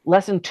 well, in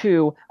lesson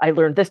 2, I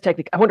learned this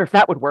technique. I wonder if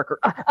that would work, or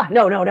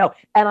no.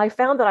 And I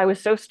found that I was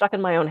so stuck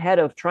in my own head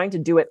of trying to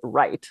do it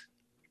right,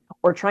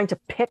 or trying to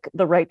pick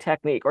the right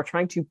technique, or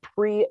trying to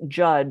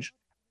prejudge.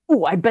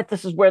 Oh, I bet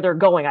this is where they're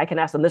going. I can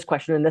ask them this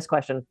question and this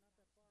question.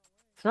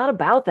 It's not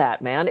about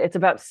that, man. It's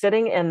about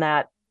sitting in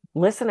that,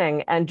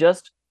 listening, and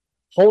just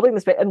holding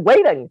the space and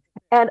waiting.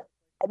 And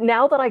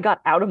now that I got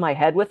out of my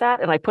head with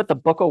that and I put the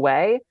book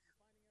away,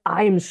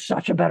 I am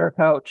such a better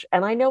coach,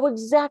 and I know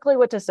exactly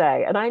what to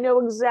say, and I know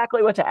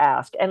exactly what to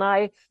ask. And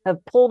I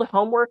have pulled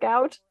homework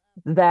out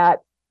that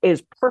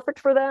is perfect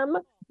for them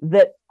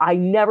that I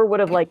never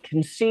would have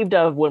conceived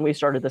of when we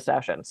started the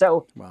session.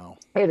 So wow.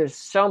 It is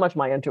so much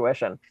my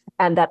intuition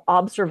and that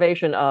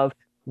observation of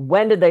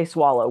when did they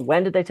swallow?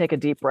 When did they take a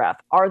deep breath?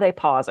 Are they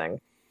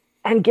pausing?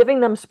 And giving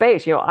them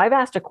space. I've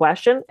asked a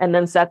question and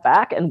then sat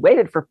back and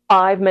waited for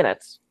 5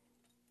 minutes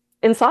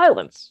in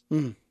silence.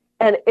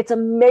 And it's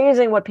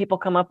amazing what people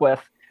come up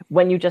with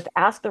when you just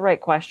ask the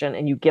right question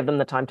and you give them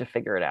the time to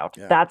figure it out.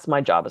 Yeah. That's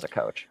my job as a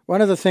coach.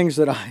 One of the things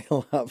that I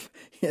love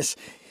is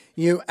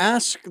you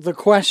ask the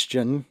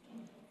question.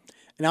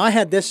 Now, I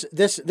had this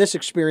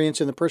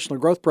experience in the personal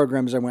growth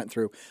programs I went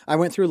through. I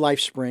went through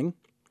LifeSpring,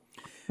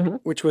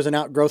 which was an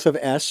outgrowth of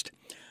EST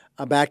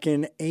back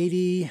in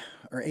 80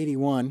 or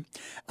 81.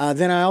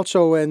 Then I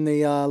also, in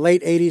the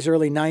late 80s,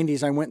 early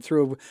 90s, I went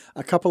through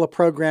a couple of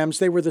programs.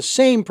 They were the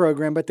same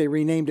program, but they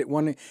renamed it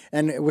one,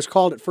 and it was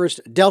called at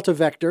first Delta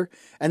Vector,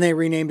 and they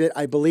renamed it,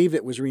 I believe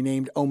it was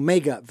renamed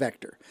Omega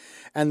Vector.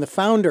 And the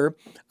founder,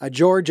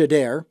 George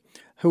Adair,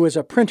 who was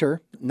a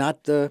printer,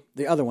 not the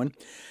other one,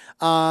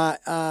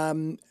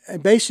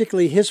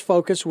 basically his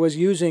focus was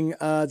using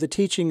the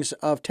teachings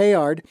of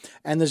Teilhard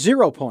and the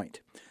 0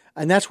 point.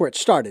 And that's where it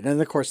started. And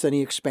of course, then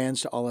he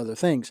expands to all other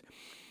things.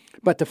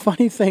 But the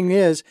funny thing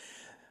is,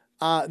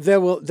 as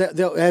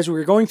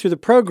we're going through the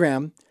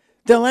program,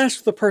 they'll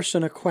ask the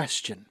person a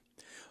question.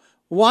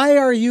 Why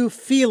are you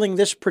feeling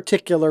this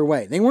particular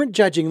way? They weren't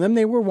judging them.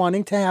 They were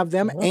wanting to have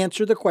them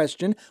answer the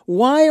question.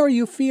 Why are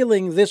you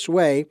feeling this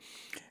way?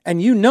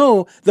 And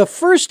the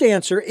first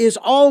answer is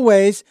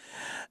always,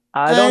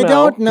 I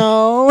don't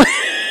know.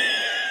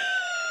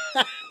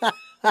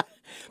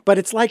 But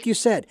it's like you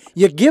said,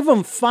 you give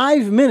them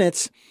 5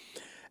 minutes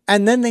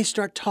and then they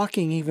start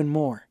talking even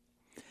more.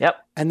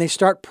 Yep. And they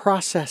start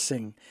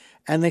processing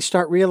and they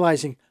start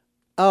realizing,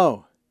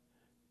 oh,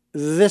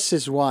 this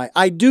is why.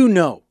 I do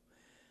know.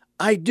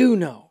 And do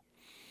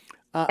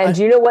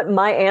you know what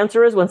my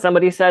answer is when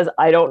somebody says,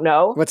 I don't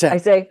know? What's that? I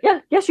say,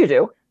 yes, you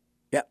do.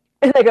 Yep.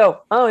 And they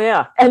go, oh,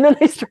 yeah. And then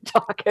they start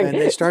talking. And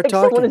they start it's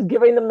like talking. someone is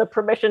giving them the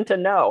permission to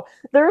know.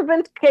 There have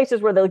been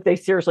cases where they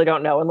seriously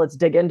don't know. And let's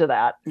dig into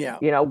that. Yeah.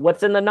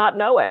 What's in the not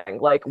knowing?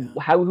 Like,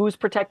 who's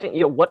protecting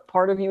you? What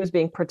part of you is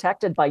being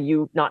protected by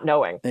you not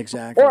knowing?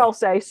 Exactly. Or I'll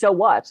say, so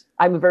what?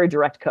 I'm a very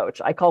direct coach.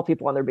 I call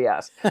people on their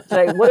BS.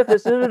 Say, what if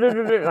this?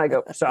 And I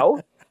go,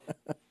 so?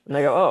 And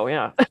they go, oh,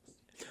 yeah.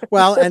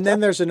 Well, and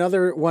then there's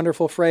another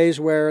wonderful phrase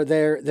where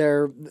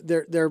they're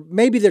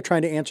maybe they're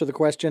trying to answer the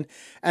question,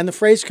 and the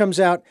phrase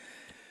comes out,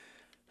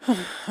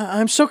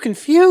 I'm so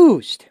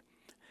confused.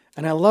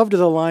 And I loved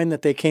the line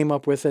that they came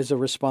up with as a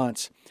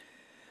response.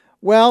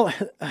 Well,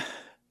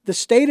 the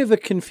state of a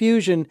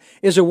confusion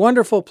is a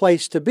wonderful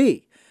place to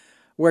be,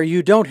 where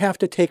you don't have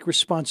to take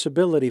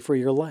responsibility for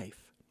your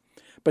life.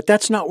 But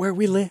that's not where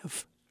we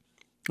live.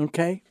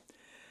 Okay?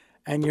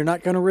 And you're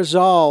not going to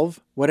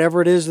resolve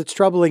whatever it is that's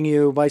troubling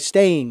you by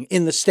staying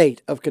in the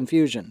state of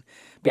confusion,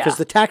 because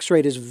the tax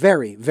rate is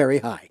very, very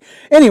high.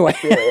 Anyway.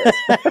 It really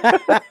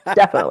is.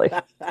 Definitely.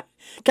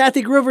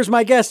 Kathy Groover's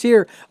my guest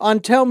here on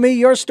Tell Me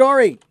Your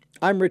Story.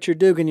 I'm Richard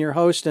Dugan, your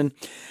host. And,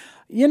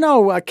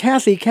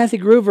 Kathy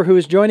Groover, who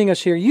is joining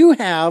us here, you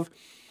have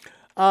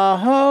a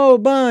whole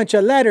bunch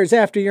of letters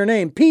after your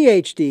name.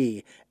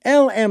 PhD,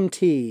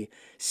 LMT,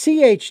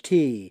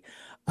 CHT.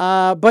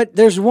 But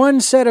there's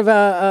one set of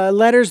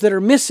letters that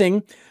are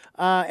missing,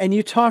 and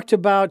you talked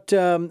about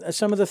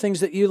some of the things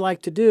that you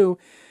like to do.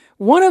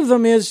 One of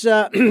them is,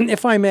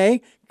 if I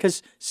may,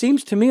 because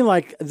seems to me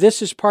like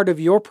this is part of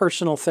your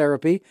personal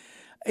therapy,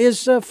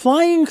 is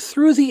flying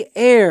through the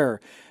air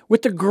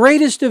with the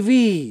greatest of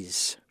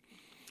ease,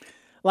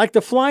 like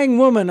the flying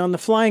woman on the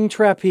flying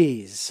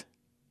trapeze.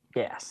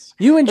 Yes.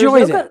 You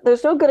enjoy that.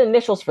 There's no good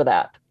initials for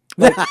that.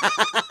 Like,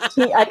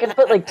 I can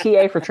put like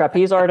TA for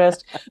trapeze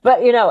artist,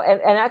 but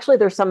and actually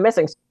there's some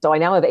missing. So I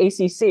now have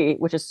ACC,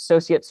 which is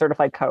Associate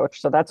Certified Coach.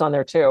 So that's on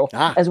there too,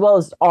 as well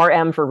as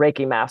RM for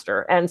Reiki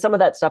Master. And some of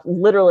that stuff,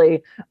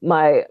 literally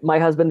my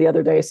husband the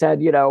other day said,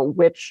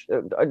 which,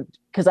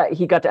 because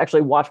he got to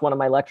actually watch one of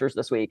my lectures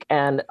this week,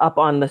 and up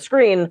on the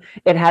screen,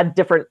 it had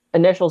different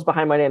initials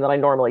behind my name that I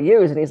normally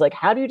use. And he's like,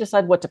 how do you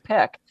decide what to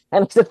pick?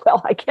 And I said,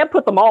 well, I can't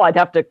put them all. I'd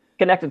have to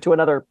connect it to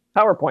another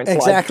PowerPoint slide.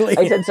 Exactly.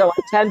 I said, so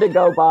I tend to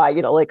go by,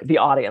 like the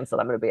audience that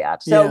I'm going to be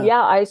at. So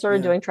I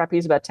started doing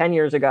trapeze about 10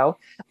 years ago.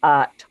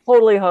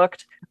 Totally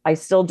hooked. I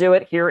still do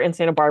it here in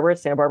Santa Barbara.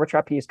 It's Santa Barbara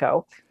Trapeze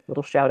Co.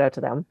 Little shout out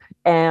to them.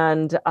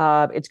 And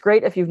it's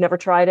great if you've never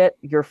tried it.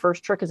 Your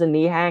first trick is a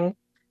knee hang.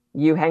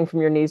 You hang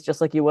from your knees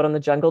just like you would on the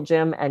jungle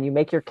gym, and you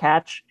make your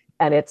catch.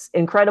 And it's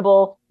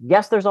incredible.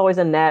 Yes, there's always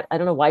a net. I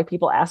don't know why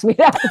people ask me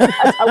that.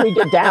 That's how we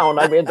get down.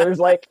 I mean,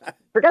 there's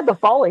forget the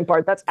falling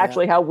part. That's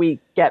actually how we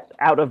get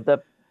out of the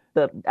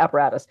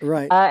apparatus.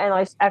 Right. And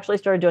I actually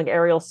started doing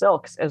aerial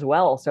silks as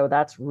well. So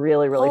that's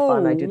really, really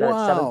fun. I do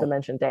that seventh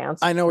dimension dance.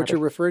 I know what you're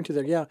referring to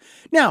there. Yeah.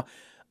 Now,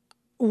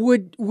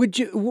 would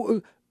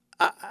you,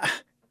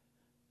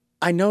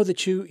 I know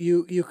that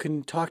you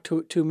can talk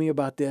to me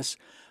about this,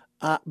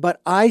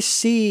 but I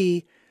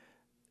see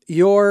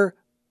your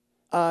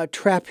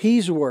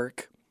trapeze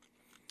work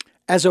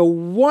as a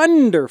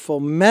wonderful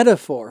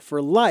metaphor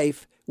for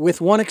life,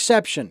 with one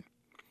exception.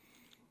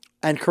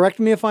 And correct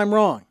me if I'm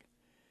wrong.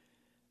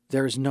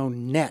 There's no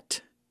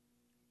net.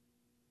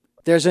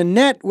 There's a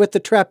net with the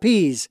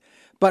trapeze,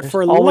 but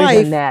for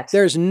life,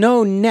 there's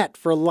no net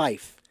for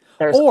life.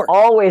 There's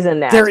always a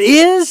net. There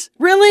is?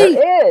 Really?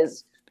 There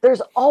is.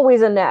 There's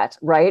always a net,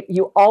 right?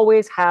 You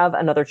always have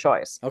another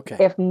choice. Okay.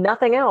 If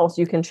nothing else,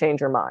 you can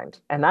change your mind.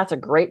 And that's a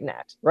great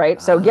net,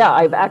 right? So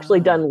I've actually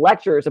done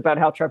lectures about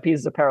how trapeze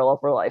is a parallel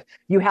for life.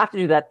 You have to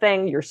do that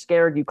thing. You're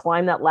scared. You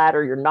climb that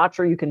ladder. You're not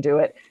sure you can do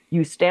it.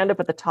 You stand up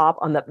at the top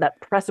on that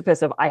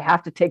precipice of, I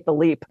have to take the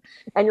leap.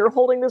 And you're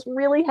holding this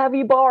really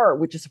heavy bar,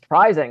 which is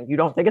surprising. You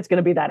don't think it's going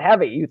to be that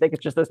heavy. You think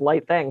it's just this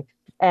light thing.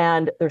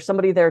 And there's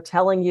somebody there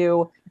telling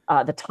you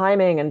the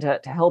timing and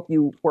to help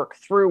you work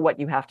through what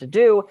you have to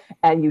do.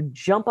 And you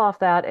jump off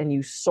that and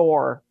you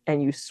soar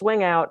and you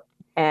swing out.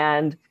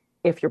 And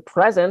if you're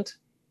present's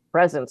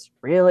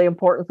really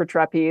important for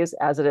trapeze,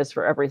 as it is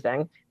for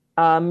everything.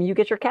 You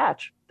get your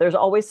catch. There's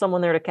always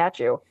someone there to catch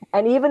you.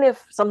 And even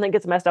if something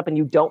gets messed up and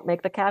you don't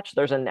make the catch,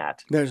 there's a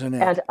net. There's a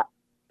net. And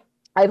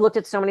I've looked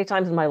at so many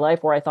times in my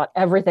life where I thought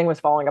everything was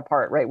falling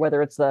apart, right?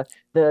 Whether it's the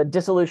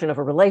dissolution of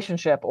a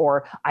relationship,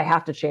 or I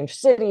have to change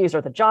cities,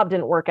 or the job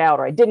didn't work out,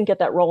 or I didn't get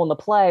that role in the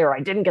play, or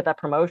I didn't get that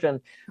promotion.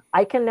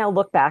 I can now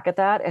look back at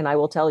that, and I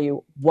will tell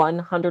you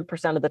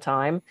 100% of the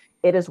time,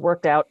 it has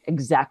worked out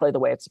exactly the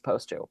way it's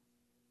supposed to.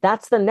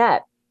 That's the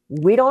net.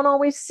 We don't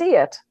always see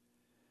it,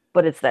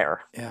 but it's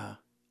there. Yeah.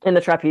 In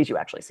the trapeze, you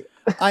actually see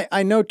it.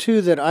 I know,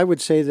 too, that I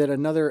would say that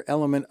another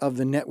element of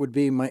the net would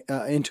be my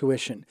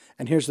intuition.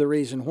 And here's the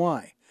reason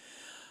why.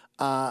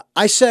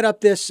 I set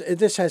up this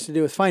has to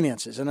do with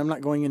finances, and I'm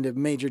not going into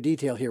major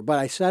detail here, but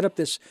I set up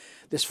this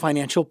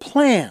financial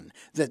plan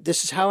that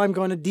this is how I'm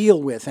going to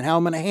deal with and how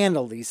I'm going to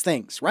handle these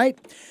things, right?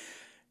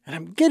 And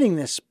I'm getting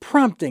this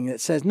prompting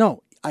that says,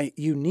 no,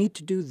 you need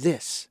to do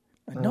this.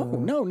 No,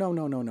 no, no,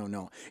 no, no, no,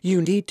 no.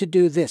 You need to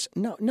do this.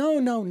 No, no,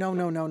 no, no,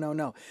 no, no, no,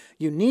 no.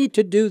 You need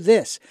to do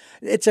this.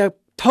 It's a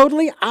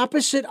totally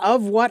opposite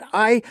of what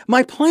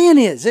my plan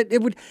is.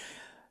 It would.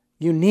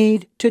 You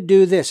need to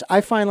do this.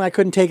 I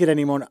couldn't take it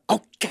anymore.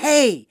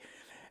 Okay,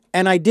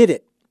 and I did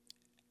it.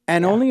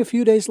 And only a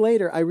few days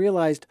later, I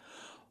realized,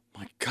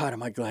 my God,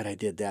 am I glad I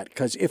did that?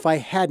 Because if I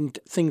hadn't,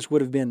 things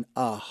would have been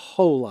a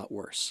whole lot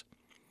worse.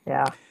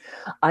 Yeah.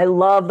 I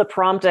love the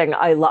prompting.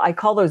 I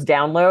call those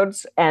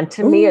downloads. And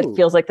to me, it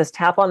feels like this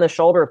tap on the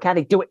shoulder of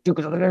Kathy, do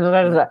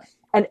it.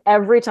 And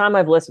every time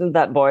I've listened to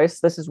that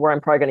voice, this is where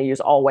I'm probably going to use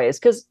always.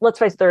 Because let's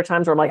face it, there are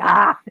times where I'm like,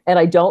 and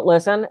I don't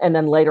listen. And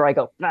then later I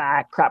go,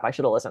 crap, I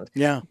should have listened.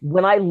 Yeah.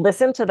 When I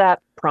listen to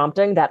that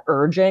prompting, that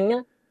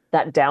urging,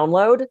 that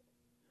download,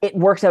 it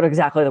works out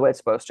exactly the way it's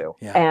supposed to.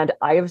 Yeah. And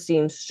I have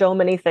seen so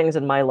many things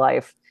in my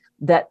life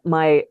that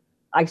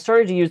I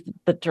started to use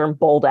the term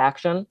bold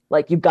action.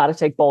 Like, you've got to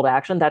take bold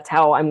action. That's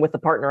how I'm with the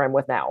partner I'm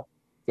with now.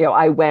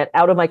 I went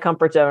out of my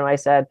comfort zone and I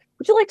said,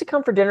 would you like to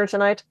come for dinner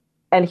tonight?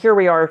 And here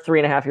we are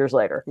 3.5 years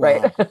later,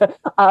 right?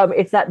 Wow.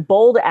 It's that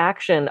bold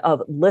action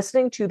of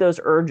listening to those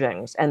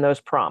urgings and those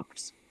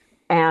prompts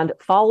and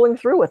following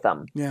through with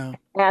them. Yeah.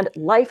 And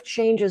life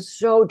changes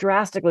so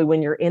drastically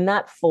when you're in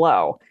that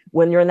flow,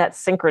 when you're in that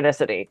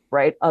synchronicity,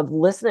 right? Of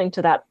listening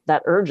to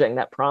that urging,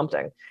 that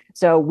prompting.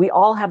 So we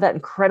all have that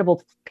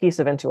incredible piece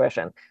of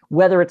intuition,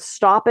 whether it's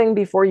stopping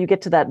before you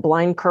get to that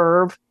blind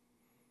curve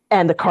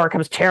and the car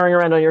comes tearing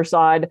around on your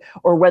side,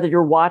 or whether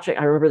you're watching.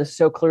 I remember this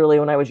so clearly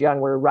when I was young.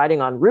 We were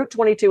riding on Route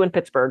 22 in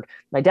Pittsburgh.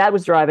 My dad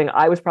was driving.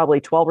 I was probably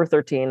 12 or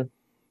 13,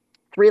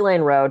 3-lane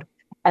road.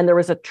 And there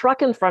was a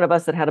truck in front of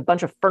us that had a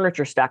bunch of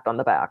furniture stacked on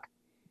the back.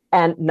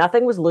 And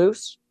nothing was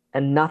loose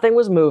and nothing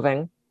was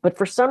moving. But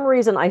for some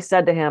reason, I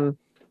said to him,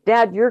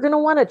 Dad, you're going to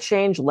want to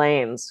change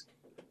lanes.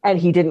 And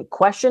he didn't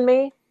question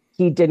me.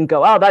 He didn't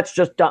go, oh, that's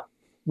just dumb.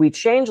 We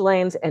changed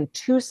lanes. And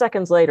 2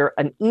 seconds later,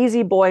 an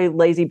easy boy,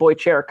 lazy boy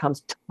chair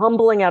comes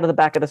tumbling out of the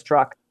back of this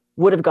truck,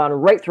 would have gone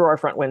right through our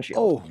front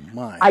windshield. Oh,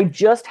 my. I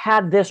just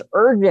had this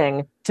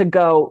urging to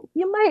go,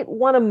 you might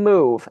want to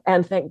move.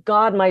 And thank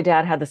God my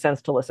dad had the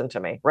sense to listen to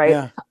me, right?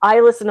 Yeah.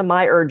 I listened to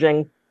my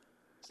urging.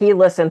 He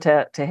listened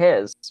to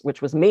his,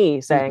 which was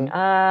me saying,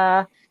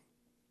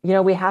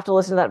 we have to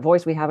listen to that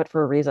voice. We have it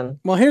for a reason.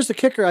 Well, here's the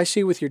kicker I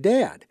see with your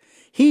dad.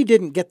 He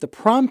didn't get the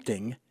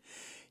prompting.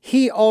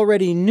 He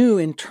already knew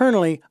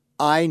internally,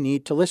 I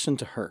need to listen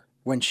to her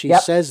when she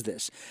says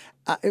this.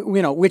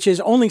 Which is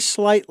only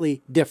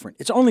slightly different.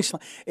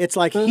 It's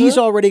like he's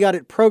already got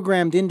it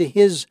programmed into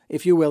his,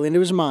 if you will, into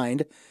his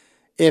mind.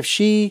 If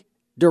she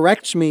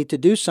directs me to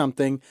do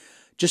something,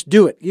 just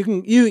do it.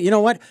 You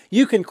know what?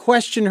 You can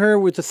question her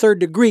with the third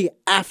degree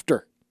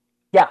after.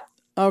 Yeah.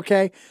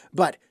 Okay.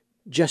 But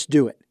just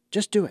do it.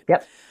 Just do it.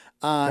 Yep.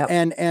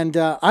 And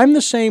I'm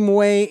the same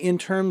way in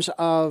terms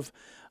of,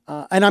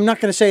 and I'm not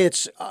going to say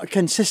it's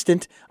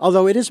consistent,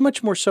 although it is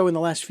much more so in the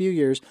last few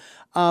years,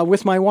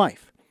 with my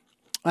wife.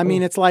 I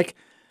mean, it's like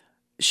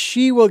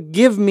she will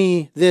give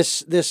me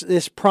this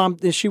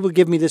prompt. She will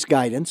give me this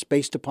guidance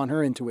based upon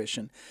her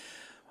intuition.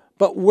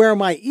 But where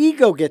my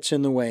ego gets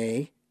in the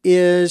way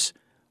is,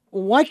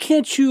 why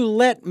can't you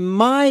let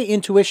my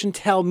intuition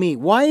tell me?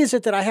 Why is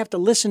it that I have to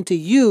listen to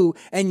you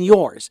and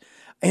yours?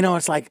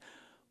 It's like,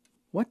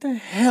 what the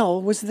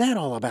hell was that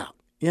all about?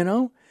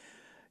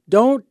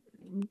 Don't.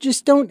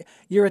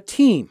 You're a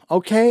team,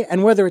 okay?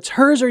 And whether it's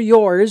hers or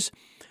yours,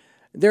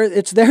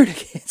 it's there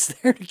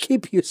to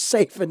keep you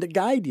safe and to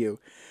guide you.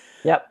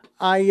 Yep.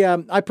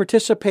 I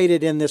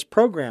participated in this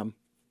program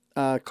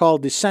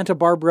called the Santa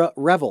Barbara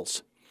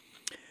Revels.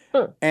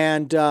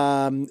 And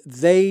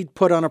they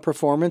put on a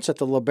performance at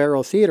the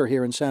Libero Theater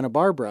here in Santa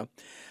Barbara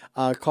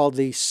called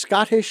the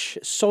Scottish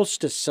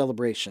Solstice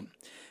Celebration.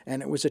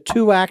 And it was a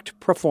 2-act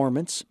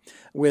performance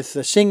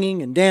with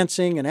singing and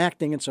dancing and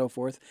acting and so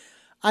forth.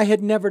 I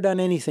had never done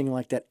anything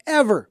like that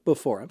ever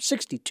before. I'm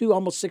 62,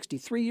 almost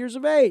 63 years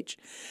of age,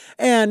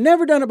 and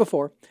never done it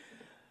before.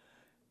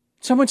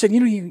 Someone said,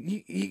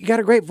 you got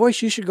a great voice.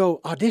 You should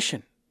go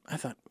audition. I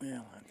thought,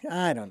 well,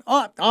 I don't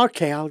know. Oh,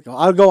 okay,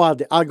 I'll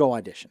go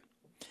audition.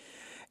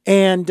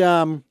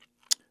 And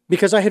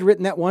because I had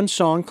written that one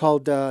song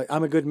called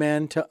 "I'm a Good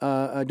Man,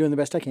 Doing the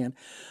Best I Can,"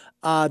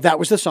 that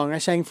was the song I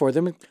sang for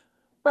them.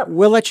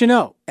 We'll let you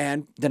know.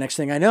 And the next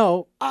thing I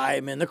know,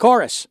 I'm in the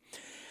chorus.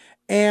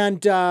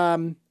 And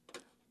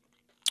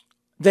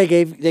they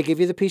gave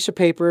you the piece of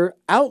paper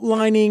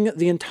outlining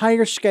the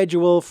entire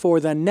schedule for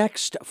the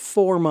next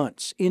 4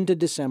 months into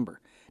December.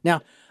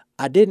 Now,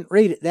 I didn't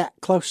read it that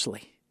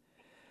closely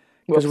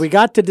because we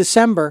got to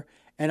December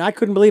and I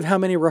couldn't believe how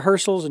many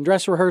rehearsals and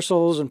dress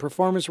rehearsals and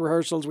performance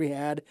rehearsals we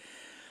had.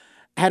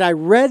 Had I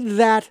read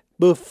that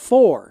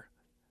before,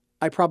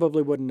 I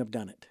probably wouldn't have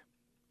done it.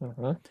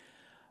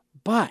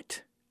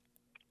 But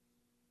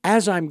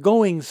as I'm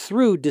going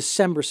through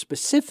December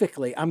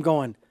specifically, I'm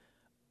going,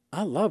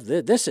 I love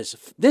this.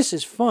 This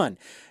is fun.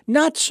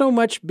 Not so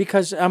much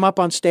because I'm up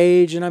on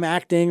stage and I'm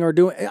acting or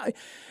doing.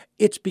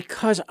 it's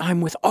because I'm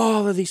with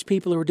all of these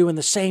people who are doing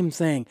the same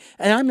thing.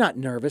 And I'm not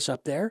nervous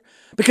up there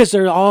because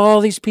there are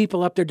all these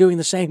people up there doing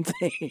the same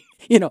thing.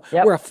 Yep.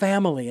 We're a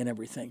family and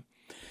everything.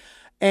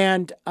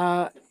 And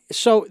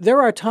so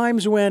there are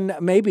times when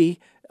maybe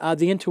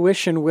the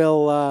intuition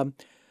will,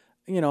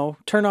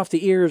 turn off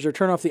the ears or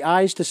turn off the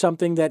eyes to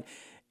something that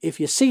if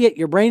you see it,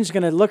 your brain's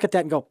going to look at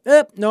that and go,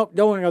 nope,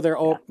 don't want to go there.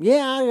 Oh,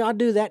 yeah, I'll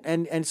do that.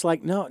 And it's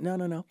like,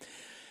 no.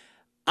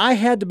 I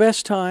had the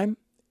best time.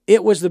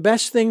 It was the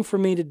best thing for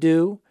me to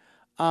do.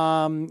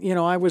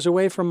 I was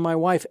away from my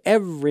wife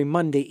every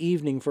Monday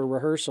evening for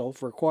rehearsal,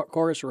 for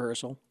chorus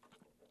rehearsal.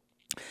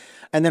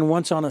 And then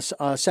once on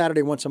a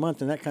Saturday, once a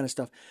month and that kind of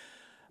stuff.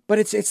 But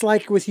it's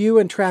like with you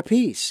and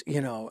trapeze,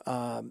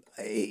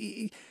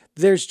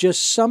 there's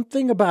just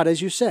something about,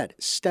 as you said,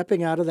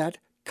 stepping out of that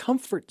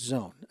comfort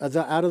zone,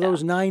 out of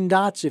those 9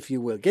 dots, if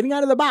you will, getting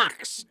out of the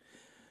box,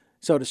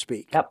 so to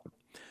speak.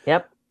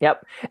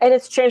 Yep. And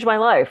it's changed my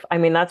life. I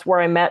mean, that's where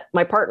I met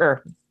my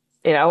partner,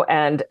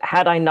 and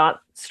had I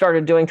not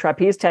started doing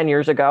trapeze 10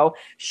 years ago,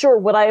 sure,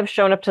 would I have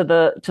shown up to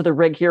the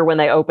rig here when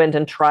they opened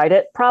and tried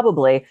it?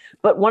 Probably.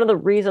 But one of the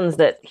reasons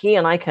that he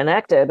and I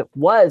connected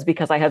was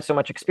because I had so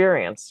much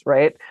experience,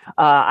 right?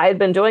 I had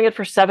been doing it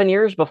for 7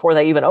 years before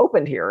they even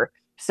opened here.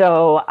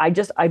 So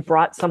I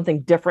brought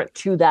something different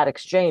to that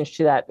exchange,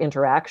 to that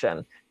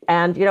interaction.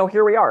 And,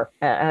 here we are.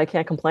 And I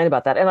can't complain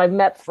about that. And I've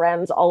met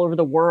friends all over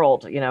the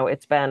world.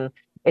 It's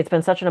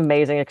been such an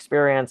amazing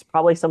experience.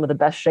 Probably some of the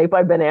best shape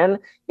I've been in,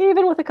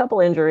 even with a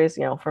couple injuries,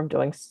 from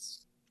doing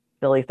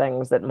silly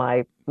things that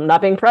my not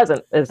being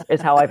present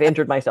is how I've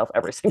injured myself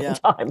every single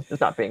time, is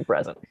not being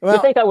present. Well, I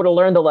think I would have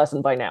learned the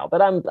lesson by now,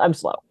 but I'm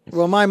slow.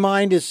 Well, my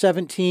mind is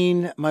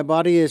 17. My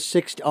body is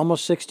 60,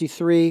 almost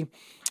 63.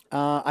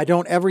 I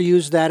don't ever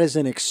use that as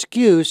an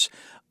excuse.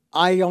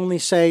 I only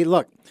say,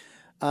 look,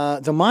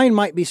 the mind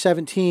might be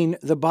 17.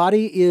 The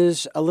body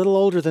is a little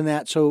older than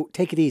that, so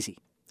take it easy.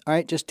 All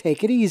right, just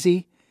take it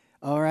easy.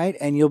 All right,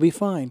 and you'll be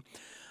fine.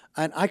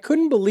 And I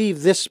couldn't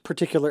believe this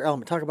particular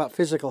element. Talk about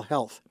physical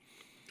health.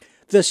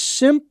 The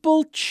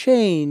simple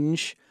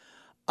change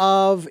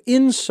of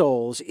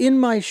insoles in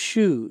my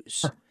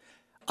shoes.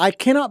 I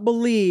cannot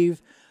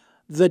believe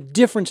the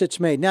difference it's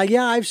made. Now,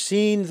 I've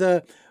seen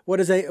what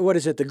is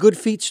it? The Good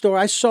Feet store.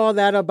 I saw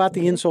that about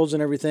the insoles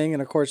and everything.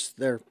 And of course,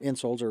 their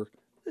insoles are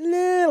a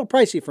little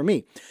pricey for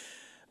me.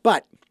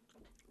 But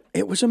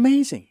it was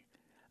amazing.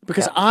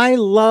 Because I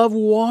love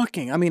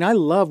walking. I mean, I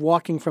love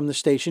walking from the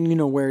station. You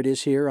know where it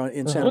is here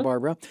in Santa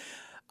Barbara.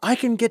 I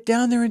can get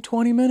down there in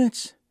 20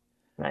 minutes.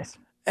 Nice.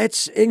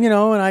 It's, and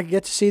I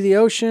get to see the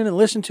ocean and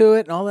listen to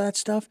it and all that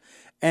stuff.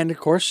 And, of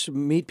course,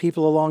 meet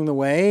people along the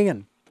way.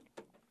 And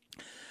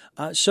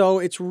so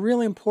it's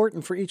really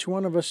important for each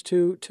one of us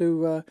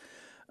to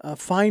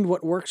find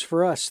what works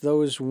for us,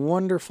 those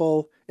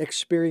wonderful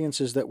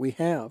experiences that we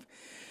have.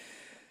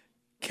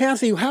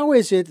 Kathy, how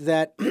is it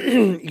that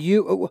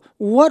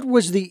what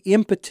was the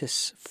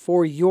impetus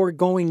for your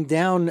going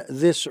down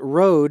this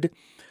road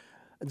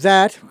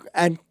that,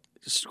 and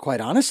quite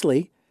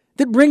honestly,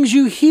 that brings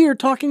you here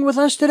talking with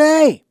us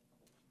today?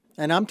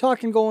 And I'm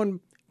talking going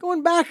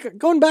back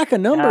a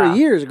number of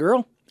years,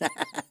 girl.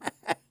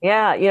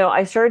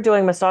 I started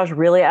doing massage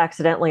really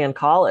accidentally in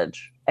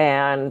college,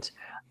 and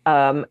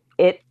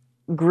it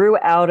grew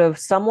out of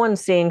someone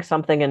seeing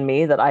something in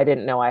me that I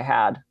didn't know I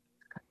had.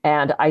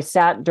 And I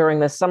sat during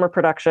this summer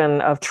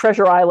production of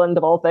Treasure Island,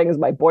 of all things.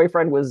 My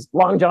boyfriend was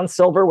Long John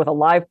Silver with a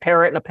live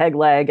parrot and a peg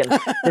leg. And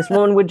this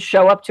woman would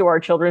show up to our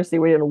children's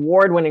theater. We had an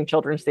award-winning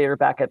children's theater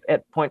back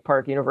at Point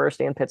Park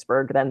University in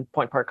Pittsburgh, then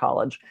Point Park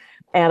College.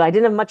 And I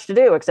didn't have much to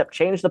do except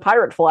change the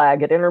pirate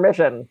flag at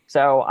intermission.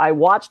 So I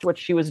watched what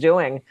she was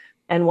doing.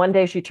 And one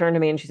day she turned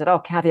to me and she said, "Oh,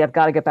 Kathy, I've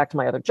got to get back to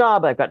my other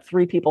job. I've got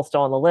 3 people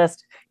still on the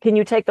list. Can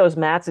you take those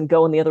mats and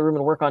go in the other room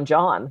and work on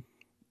John?"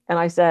 And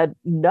I said,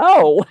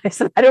 "No." I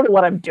said, "I don't know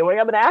what I'm doing.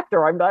 I'm an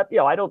actor. I'm not,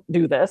 I don't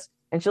do this."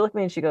 And she looked at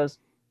me and she goes,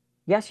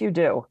 "Yes, you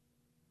do."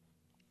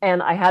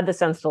 And I had the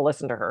sense to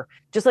listen to her.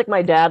 Just like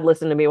my dad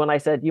listened to me when I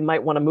said, "You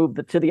might want to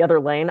move to the other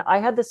lane." I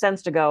had the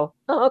sense to go,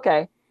 "Oh,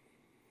 okay."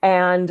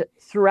 And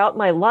throughout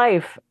my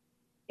life,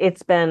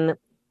 it's been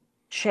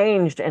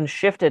changed and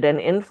shifted and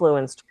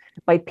influenced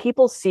by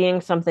people seeing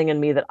something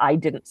in me that I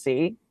didn't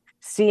see,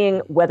 seeing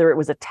whether it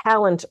was a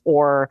talent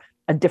or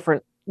a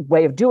different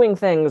way of doing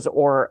things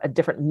or a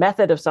different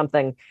method of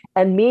something,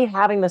 and me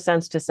having the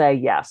sense to say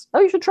yes. "Oh,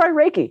 you should try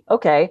Reiki."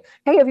 Okay.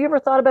 "Hey, have you ever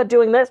thought about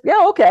doing this?"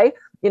 "Yeah, okay."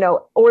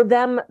 Or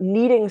them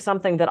needing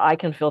something that I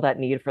can fill that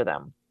need for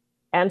them.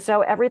 And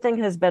so everything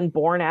has been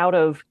born out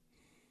of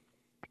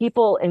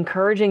people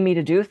encouraging me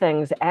to do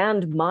things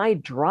and my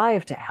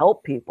drive to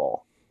help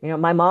people.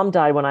 My mom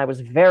died when I was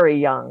very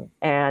young,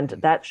 and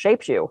that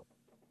shapes you.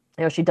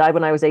 She died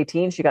when I was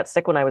 18. She got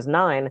sick when I was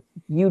 9.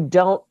 You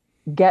don't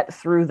get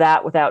through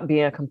that without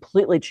being a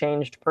completely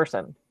changed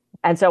person.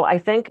 And so I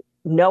think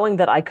knowing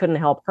that I couldn't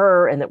help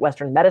her and that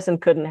Western medicine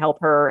couldn't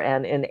help her,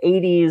 and in the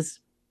 80s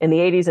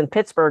in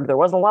Pittsburgh, there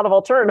wasn't a lot of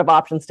alternative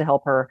options to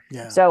help her.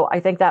 Yeah. So I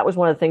think that was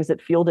one of the things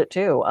that fueled it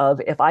too,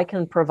 of if I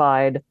can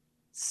provide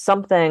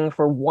something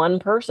for one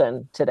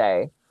person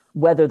today,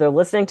 whether they're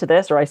listening to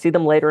this or I see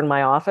them later in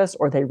my office,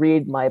 or they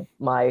read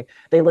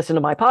they listen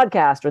to my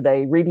podcast, or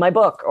they read my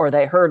book, or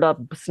they heard a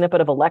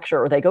snippet of a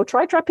lecture, or they go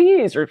try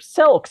trapeze or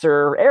silks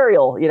or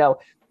aerial,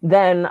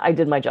 then I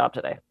did my job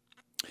today.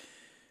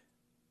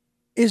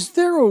 Is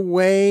there a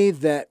way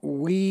that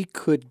we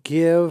could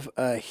give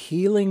a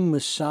healing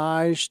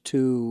massage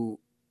to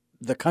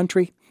the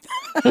country?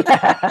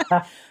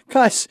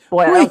 Because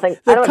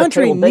the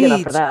country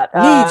needs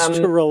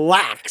to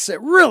relax.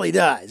 It really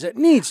does. It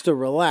needs to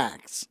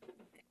relax.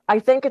 I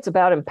think it's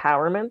about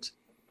empowerment,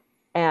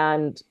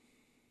 and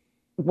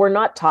we're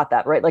not taught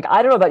that, right? Like,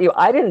 I don't know about you.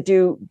 I didn't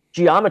do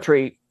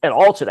geometry at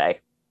all today.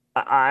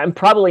 I'm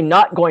probably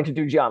not going to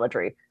do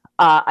geometry.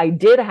 I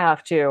did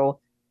have to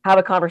have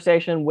a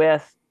conversation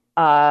with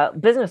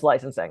business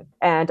licensing,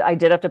 and I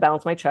did have to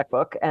balance my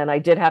checkbook, and I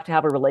did have to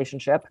have a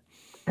relationship,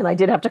 and I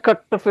did have to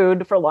cook the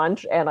food for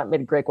lunch, and I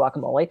made great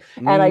guacamole.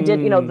 And I did,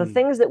 the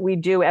things that we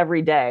do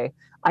every day.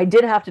 I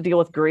did have to deal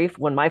with grief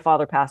when my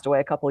father passed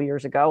away a couple of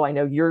years ago. I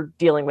know you're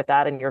dealing with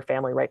that in your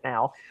family right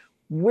now.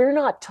 We're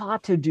not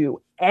taught to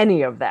do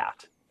any of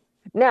that.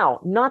 Now,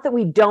 not that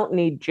we don't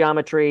need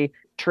geometry,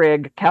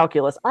 trig,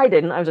 calculus. I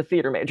didn't. I was a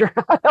theater major.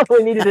 I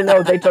only needed to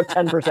know they took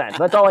 10%.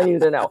 That's all I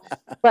needed to know.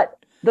 But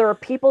there are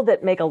people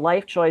that make a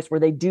life choice where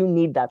they do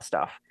need that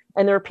stuff.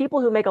 And there are people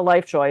who make a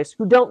life choice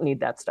who don't need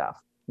that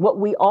stuff. What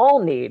we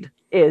all need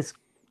is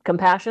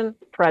compassion,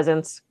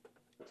 presence,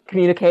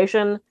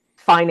 communication,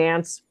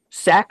 finance,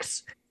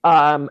 sex,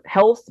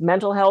 health,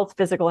 mental health,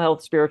 physical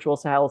health, spiritual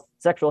health,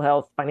 sexual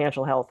health,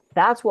 financial health.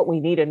 That's what we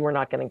need, and we're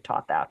not getting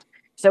taught that.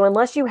 So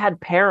unless you had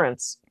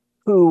parents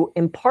who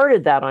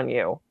imparted that on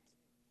you,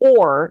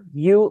 or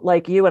you,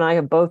 like you and I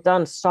have both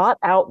done, sought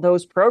out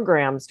those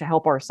programs to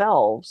help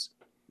ourselves,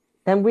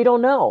 then we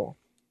don't know.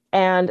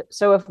 And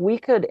so if we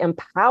could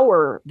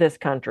empower this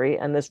country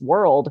and this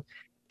world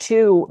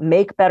to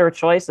make better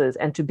choices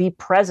and to be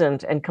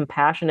present and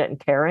compassionate and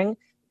caring,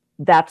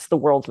 that's the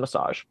world's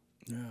massage.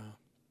 Yeah.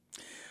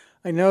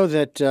 I know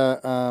that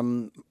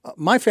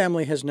my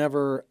family has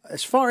never,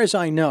 as far as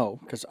I know,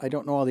 because I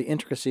don't know all the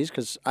intricacies,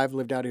 because I've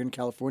lived out here in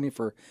California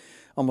for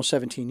almost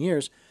 17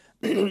 years,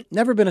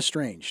 never been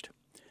estranged.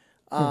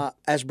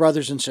 As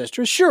brothers and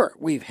sisters, sure,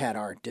 we've had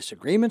our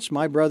disagreements.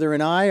 My brother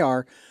and I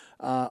are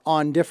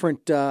on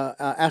different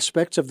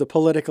aspects of the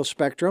political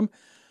spectrum.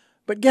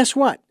 But guess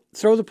what?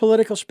 Throw the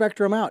political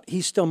spectrum out.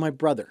 He's still my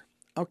brother.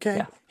 Okay?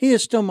 Yeah. He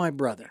is still my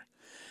brother.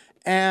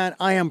 And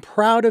I am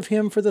proud of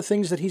him for the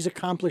things that he's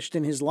accomplished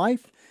in his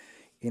life,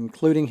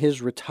 including his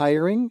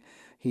retiring.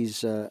 He's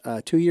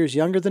 2 years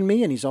younger than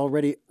me, and he's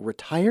already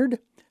retired.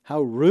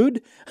 How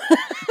rude.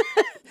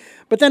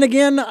 But then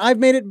again, I've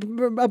made it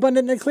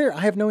abundantly clear. I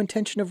have no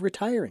intention of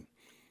retiring.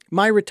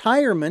 My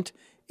retirement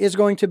is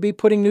going to be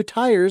putting new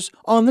tires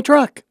on the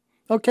truck.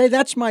 Okay,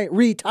 that's my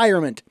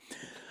retirement.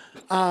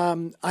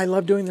 I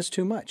love doing this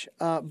too much.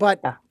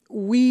 But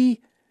we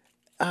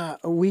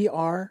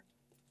are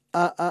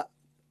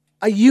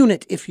a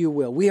unit, if you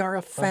will. We are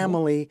a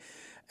family.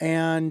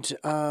 And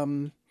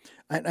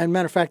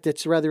matter of fact,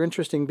 it's rather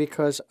interesting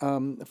because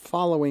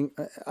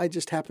I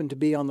just happened to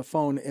be on the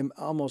phone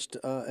almost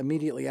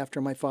immediately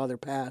after my father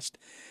passed.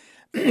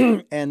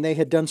 And they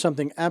had done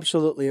something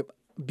absolutely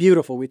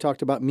beautiful. We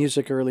talked about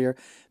music earlier.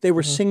 They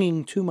were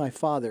singing to my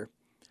father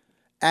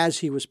as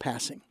he was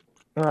passing.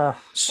 Wow.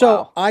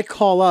 I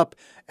call up,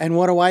 and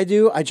what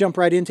do? I jump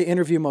right into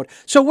interview mode.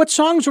 So what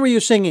songs were you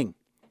singing?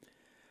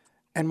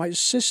 And my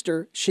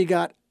sister, she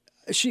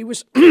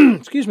was,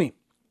 excuse me,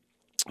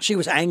 she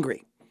was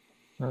angry.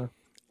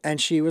 And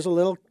she was a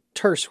little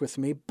terse with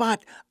me,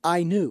 but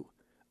I knew,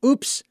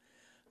 oops,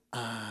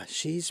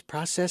 she's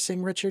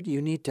processing, Richard.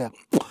 You need to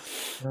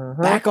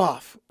back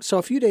off. So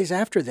a few days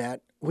after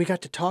that, we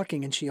got to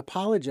talking, and she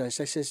apologized.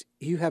 I says,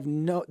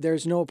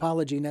 there's no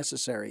apology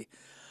necessary.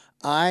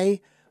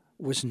 I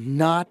was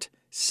not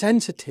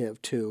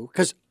sensitive to,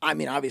 because,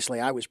 obviously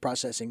I was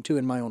processing too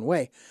in my own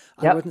way.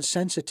 Yep. I wasn't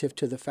sensitive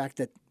to the fact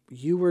that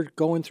you were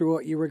going through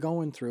what you were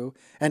going through,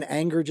 and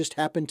anger just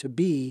happened to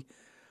be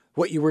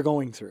what you were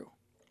going through.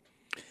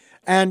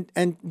 And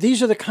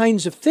these are the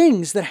kinds of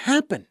things that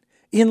happen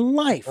in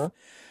life.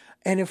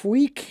 And if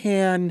we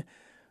can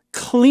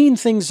clean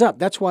things up,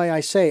 that's why I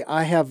say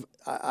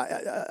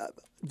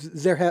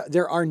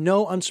there are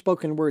no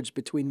unspoken words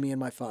between me and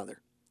my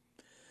father.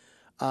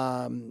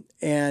 And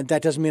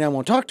that doesn't mean I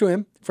won't talk to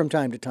him from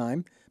time to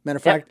time. Matter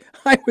of fact,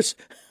 I was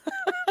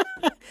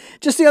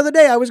just the other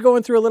day, I was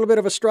going through a little bit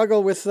of a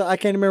struggle with, I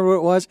can't remember what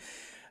it was.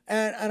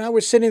 And I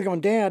was sitting there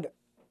going, Dad,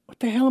 what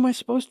the hell am I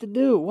supposed to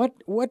do? What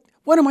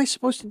am I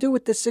supposed to do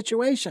with this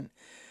situation?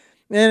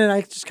 And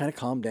I just kind of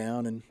calmed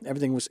down, and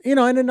everything was,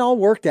 and it all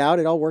worked out.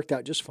 It all worked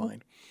out just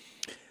fine.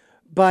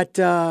 But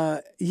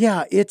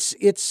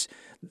it's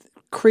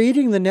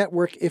creating the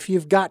network. If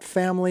you've got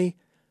family,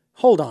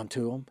 hold on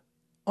to them.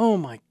 Oh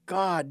my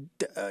God,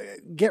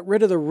 get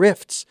rid of the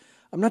rifts.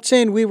 I'm not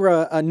saying we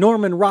were a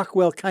Norman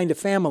Rockwell kind of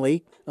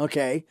family,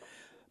 okay,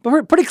 but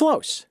we're pretty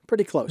close.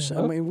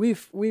 Mm-hmm.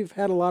 We've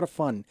had a lot of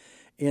fun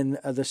in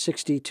the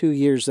 62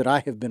 years that I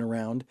have been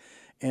around,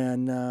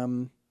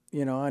 and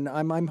And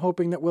I'm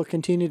hoping that we'll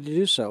continue to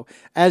do so.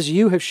 As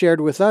you have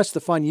shared with us, the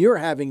fun you're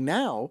having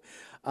now,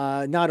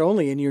 not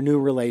only in your new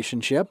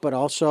relationship, but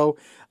also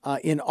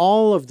in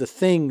all of the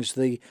things,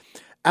 the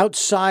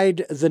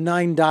outside the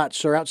 9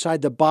 dots or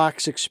outside the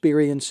box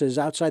experiences,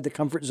 outside the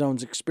comfort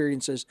zones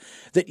experiences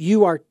that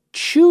you are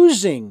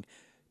choosing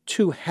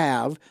to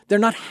have. They're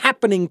not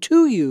happening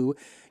to you.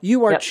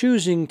 You are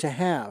choosing to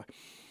have.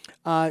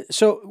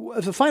 So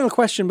the final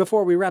question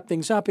before we wrap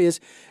things up is,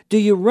 do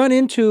you run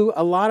into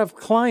a lot of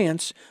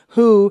clients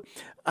who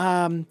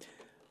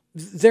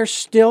they're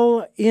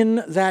still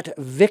in that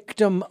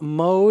victim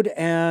mode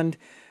and,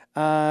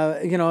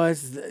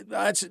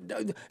 it's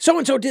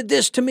so-and-so did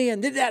this to me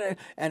and did that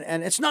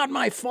and it's not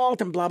my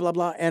fault and blah, blah,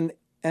 blah. And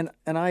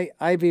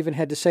I've even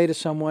had to say to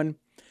someone,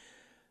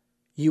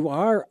 you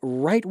are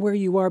right where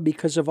you are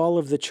because of all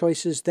of the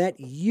choices that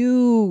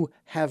you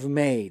have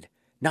made,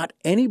 not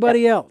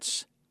anybody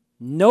else.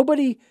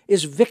 Nobody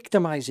is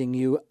victimizing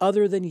you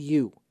other than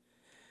you.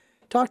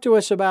 Talk to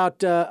us about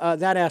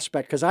that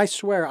aspect, because I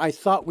swear I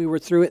thought we were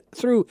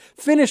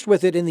finished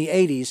with it in the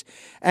 80s.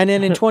 And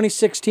then in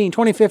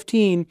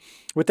 2015,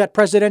 with that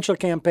presidential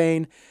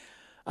campaign,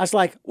 I was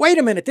like, wait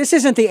a minute, this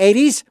isn't the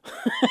 80s.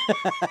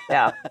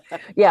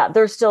 Yeah,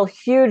 there's still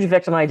huge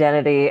victim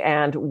identity.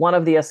 And one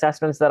of the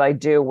assessments that I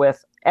do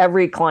with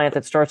every client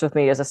that starts with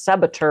me is a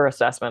saboteur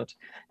assessment.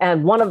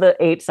 And one of the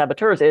 8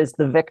 saboteurs is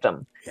the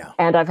victim. Yeah.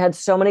 And I've had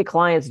so many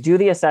clients do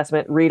the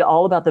assessment, read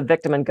all about the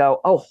victim and go,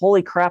 oh,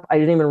 holy crap, I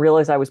didn't even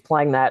realize I was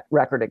playing that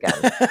record again.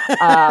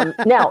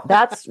 Now,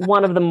 that's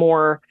one of the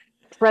more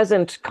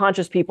present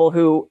conscious people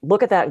who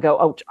look at that and go,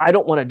 oh, I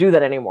don't want to do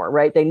that anymore,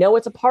 right? They know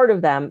it's a part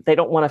of them. They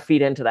don't want to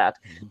feed into that.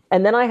 Mm-hmm.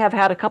 And then I have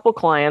had a couple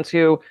clients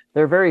who,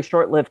 they're very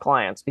short-lived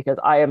clients, because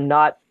I am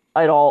not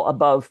at all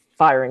above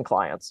firing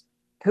clients,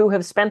 who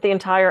have spent the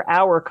entire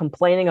hour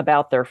complaining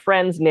about their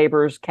friends,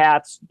 neighbors,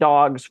 cats,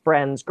 dogs,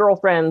 friends,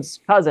 girlfriends,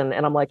 cousin.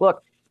 And I'm like,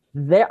 look,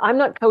 I'm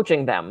not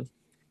coaching them.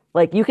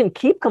 Like, you can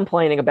keep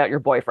complaining about your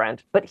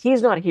boyfriend, but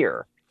he's not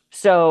here.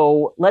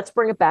 So let's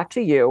bring it back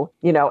to you,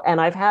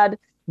 and I've had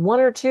 1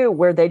 or 2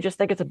 where they just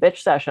think it's a bitch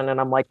session. And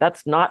I'm like,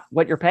 that's not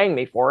what you're paying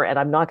me for. And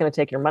I'm not going to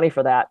take your money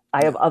for that.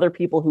 I have other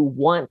people who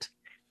want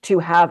to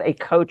have a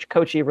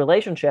coachee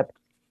relationship.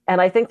 And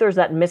I think there's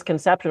that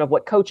misconception of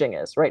what coaching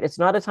is, right? It's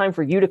not a time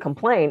for you to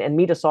complain and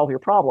me to solve your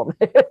problem.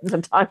 It's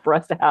a time for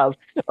us to have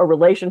a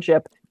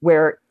relationship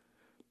where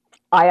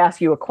I ask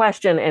you a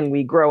question and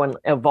we grow and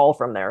evolve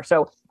from there.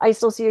 So I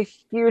still see a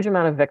huge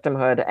amount of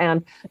victimhood.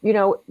 And,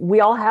 we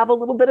all have a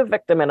little bit of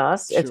victim in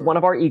us. Sure. It's one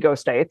of our ego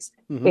states.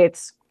 Mm-hmm.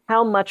 It's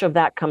how much of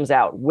that comes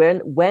out.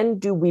 When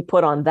do we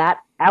put on that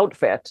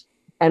outfit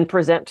and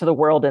present to the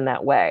world in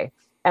that way?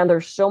 And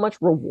there's so much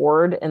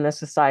reward in this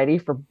society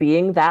for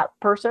being that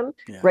person,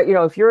 right?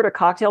 If you're at a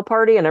cocktail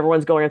party and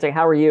everyone's going and saying,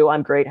 how are you?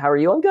 I'm great. How are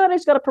you? I'm good. I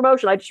just got a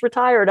promotion. I just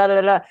retired. Da,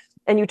 da, da, da.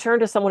 And you turn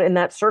to someone in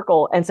that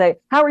circle and say,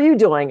 how are you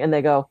doing? And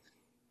they go,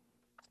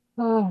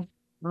 oh,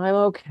 I'm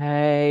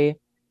okay.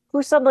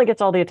 Who suddenly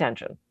gets all the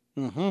attention?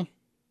 Mm-hmm.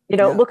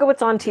 Look at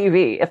what's on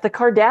TV. If the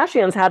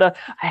Kardashians had a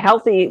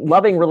healthy,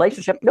 loving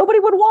relationship, nobody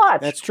would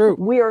watch. That's true.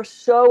 We are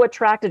so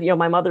attracted.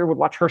 My mother would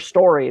watch her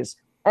stories.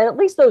 And at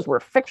least those were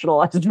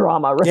fictionalized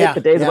drama, right? Yeah,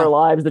 the Days of Our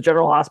Lives, the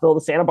General Hospital,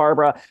 the Santa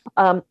Barbara.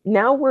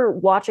 Now we're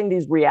watching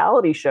these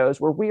reality shows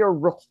where we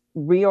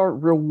are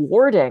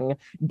rewarding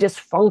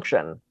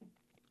dysfunction.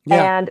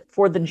 Yeah. And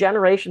for the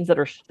generations that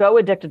are so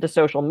addicted to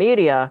social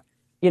media,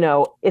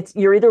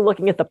 you're either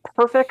looking at the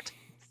perfect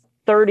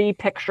 30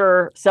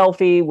 picture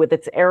selfie with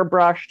its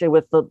airbrushed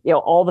with the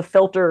all the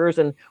filters,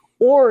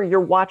 or you're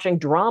watching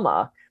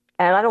drama.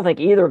 And I don't think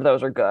either of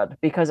those are good,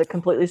 because it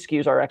completely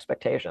skews our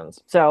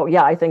expectations. So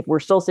yeah, I think we're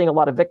still seeing a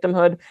lot of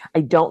victimhood.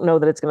 I don't know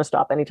that it's going to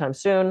stop anytime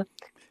soon.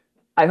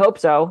 I hope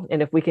so.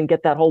 And if we can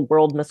get that whole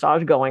world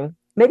massage going,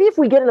 maybe if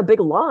we get in a big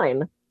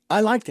line,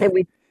 I like that. And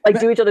we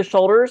do each other's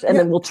shoulders, and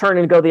then we'll turn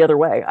and go the other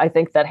way. I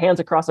think that Hands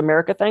Across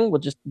America thing, we'll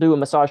just do a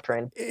massage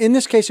train. In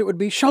this case, it would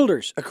be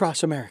shoulders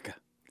across America.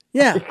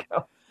 Yeah.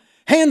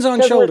 Hands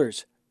on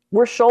shoulders.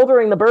 We're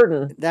shouldering the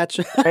burden. That's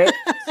right.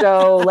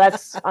 So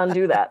let's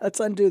undo that. Let's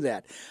undo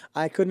that.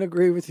 I couldn't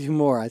agree with you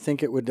more. I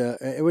think it would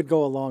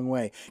go a long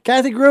way.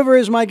 Kathy Groover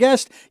is my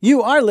guest.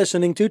 You are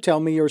listening to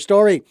Tell Me Your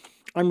Story.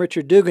 I'm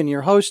Richard Dugan,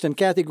 your host, and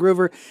Kathy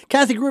Groover,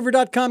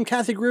 KathyGroover.com,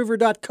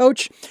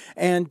 KathyGroover.coach.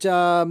 And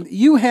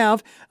you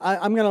have,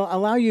 I'm going to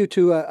allow you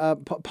to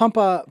pump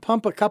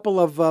a couple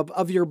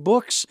of your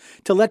books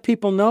to let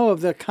people know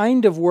of the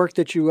kind of work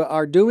that you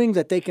are doing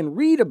that they can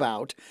read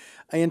about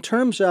in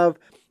terms of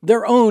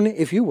their own,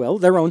 if you will,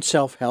 their own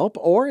self-help,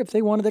 or if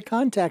they wanted to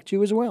contact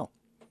you as well.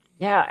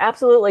 Yeah,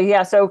 absolutely.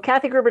 Yeah. So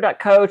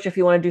KathyGroover.coach, if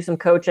you want to do some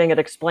coaching, it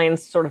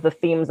explains sort of the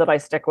themes that I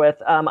stick with.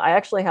 I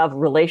actually have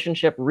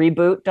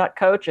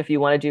RelationshipReboot.coach if you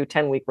want to do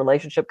 10-week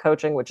relationship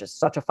coaching, which is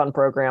such a fun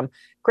program.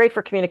 Great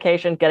for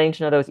communication, getting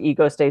to know those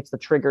ego states, the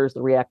triggers, the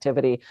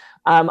reactivity.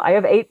 I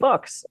have 8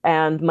 books,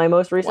 and my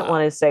most recent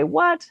one is Say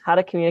What? How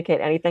to Communicate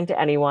Anything to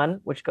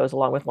Anyone, which goes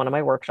along with one of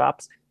my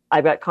workshops.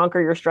 I've got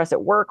Conquer Your Stress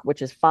at Work,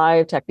 which is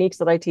 5 techniques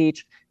that I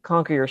teach,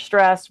 Conquer Your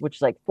Stress, which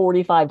is like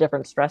 45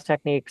 different stress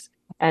techniques,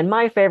 and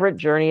my favorite,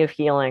 Journey of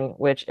Healing,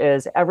 which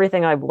is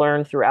everything I've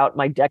learned throughout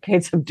my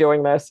decades of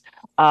doing this,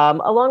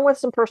 along with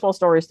some personal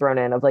stories thrown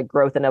in of like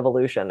growth and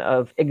evolution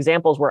of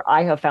examples where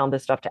I have found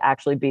this stuff to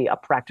actually be a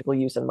practical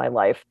use in my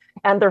life.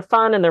 And they're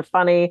fun and they're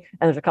funny,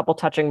 and there's a couple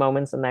touching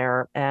moments in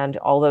there. And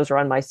all those are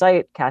on my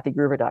site,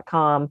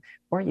 kathygruver.com,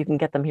 or you can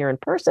get them here in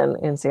person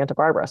in Santa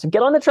Barbara. So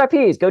get on the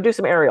trapeze, go do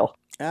some aerial.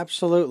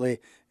 Absolutely.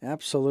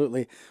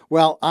 Absolutely.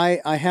 Well, I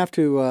have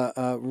to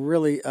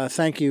really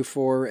thank you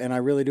for, and I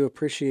really do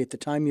appreciate the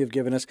time you've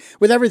given us.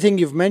 With everything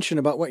you've mentioned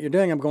about what you're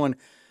doing, I'm going,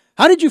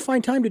 how did you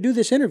find time to do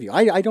this interview?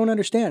 I don't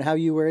understand how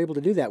you were able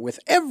to do that with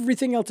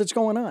everything else that's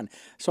going on.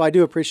 So I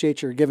do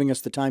appreciate your giving us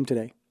the time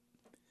today.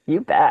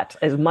 You bet.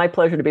 It's my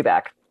pleasure to be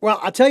back. Well,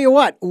 I'll tell you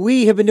what,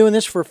 we have been doing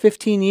this for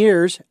 15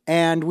 years,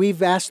 and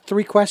we've asked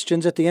 3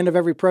 questions at the end of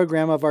every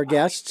program of our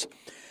guests.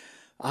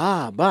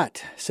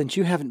 But since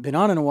you haven't been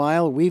on in a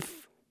while,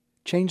 we've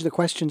changed the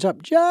questions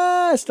up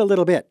just a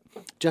little bit.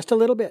 Just a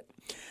little bit.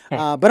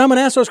 But I'm going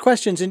to ask those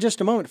questions in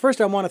just a moment.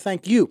 First, I want to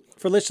thank you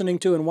for listening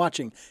to and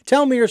watching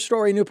Tell Me Your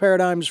Story, New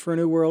Paradigms for a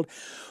New World,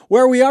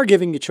 where we are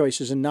giving you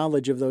choices and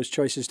knowledge of those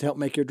choices to help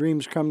make your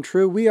dreams come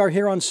true. We are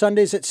here on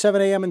Sundays at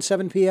 7 a.m. and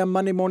 7 p.m.,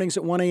 Monday mornings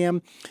at 1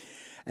 a.m.,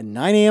 and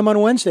 9 a.m.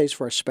 on Wednesdays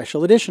for a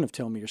special edition of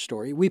Tell Me Your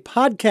Story. We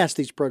podcast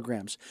these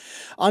programs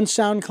on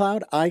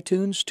SoundCloud,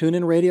 iTunes,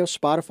 TuneIn Radio,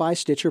 Spotify,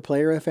 Stitcher,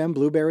 Player FM,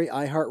 Blueberry,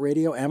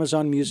 iHeartRadio,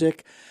 Amazon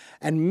Music,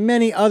 and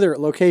many other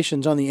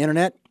locations on the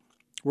internet.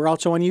 We're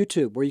also on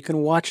YouTube, where you can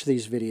watch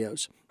these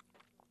videos.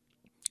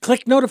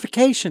 Click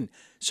notification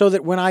so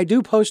that when I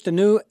do post a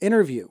new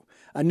interview,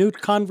 a new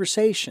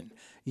conversation,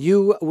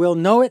 you will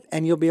know it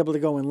and you'll be able to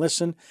go and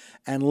listen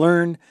and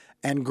learn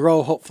and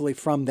grow, hopefully,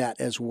 from that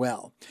as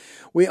well.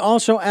 We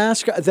also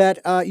ask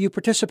that you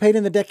participate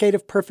in the Decade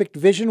of Perfect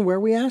Vision, where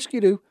we ask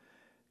you to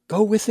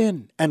go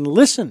within and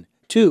listen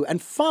to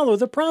and follow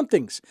the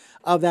promptings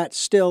of that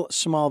still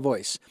small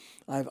voice.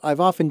 I've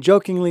often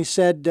jokingly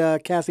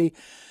said, Kathy,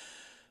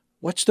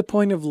 what's the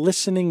point of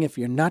listening if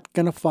you're not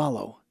going to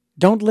follow?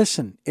 Don't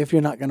listen if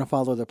you're not going to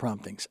follow the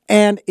promptings.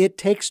 And it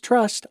takes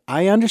trust.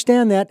 I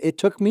understand that. It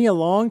took me a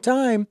long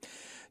time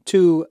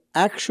to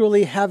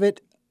actually have it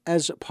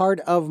as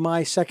part of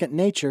my second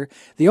nature.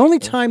 The only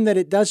time that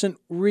it doesn't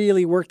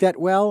really work that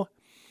well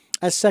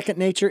as second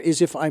nature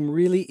is if I'm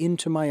really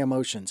into my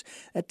emotions.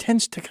 That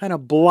tends to kind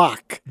of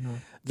block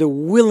the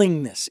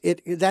willingness.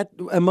 That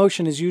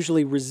emotion is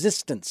usually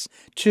resistance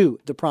to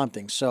the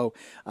prompting. So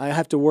I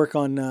have to work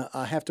on,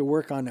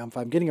 if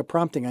I'm getting a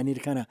prompting, I need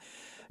to kind of,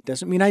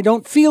 doesn't mean I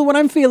don't feel what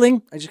I'm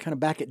feeling. I just kind of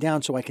back it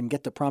down so I can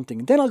get the prompting.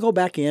 And then I'll go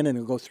back in and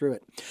I'll go through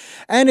it.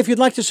 And if you'd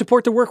like to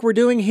support the work we're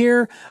doing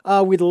here,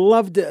 we'd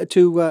love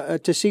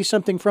to see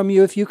something from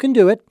you if you can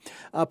do it.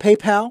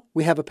 PayPal,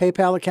 we have a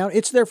PayPal account.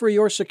 It's there for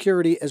your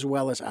security as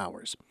well as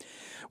ours.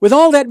 With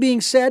all that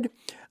being said,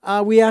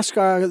 we ask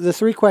the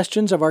 3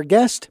 questions of our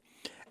guest.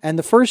 And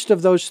the first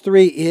of those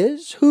 3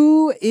 is,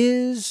 who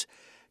is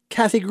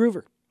Kathy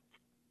Gruver?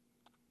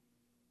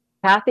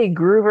 Kathy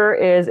Gruver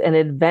is an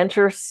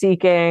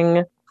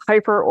adventure-seeking,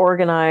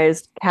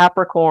 hyper-organized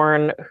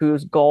Capricorn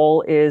whose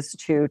goal is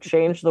to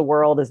change the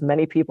world as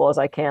many people as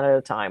I can at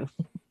a time.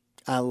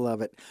 I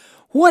love it.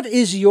 What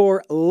is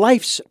your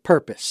life's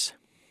purpose?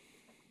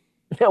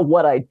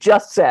 What I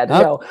just said.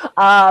 No.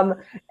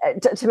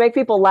 To make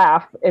people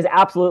laugh is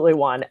absolutely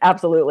one.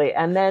 Absolutely.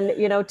 And then,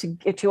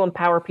 to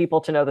empower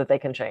people to know that they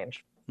can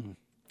change.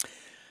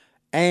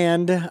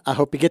 And I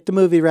hope you get the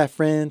movie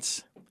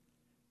reference.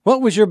 What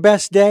was your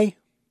best day?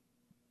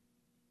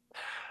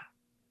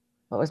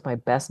 What was my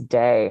best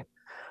day?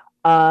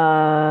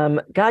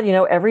 God,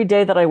 every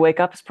day that I wake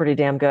up is pretty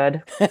damn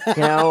good.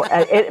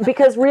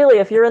 Because really,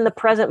 if you're in the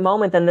present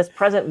moment, then this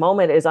present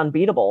moment is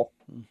unbeatable.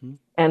 Mm-hmm.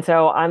 And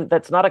so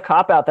that's not a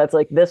cop-out. That's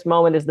like, this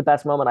moment is the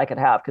best moment I could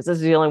have, because this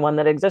is the only one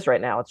that exists right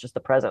now. It's just the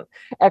present.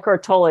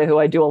 Eckhart Tolle, who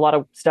I do a lot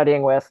of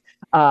studying with,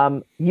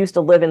 used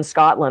to live in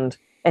Scotland.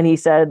 And he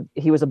said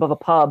he was above a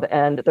pub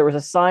and there was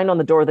a sign on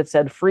the door that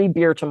said free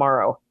beer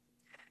tomorrow.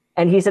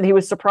 And he said he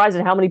was surprised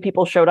at how many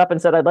people showed up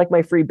and said, I'd like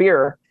my free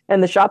beer.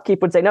 And the shopkeep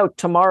would say, no,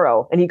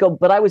 tomorrow. And he'd go,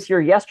 but I was here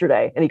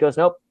yesterday. And he goes,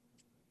 nope,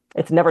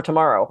 it's never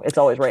tomorrow. It's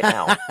always right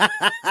now.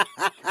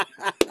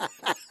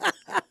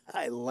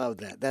 I love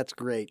that. That's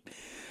great.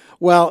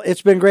 Well,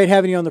 it's been great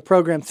having you on the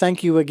program.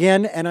 Thank you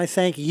again. And I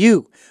thank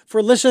you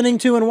for listening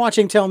to and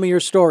watching Tell Me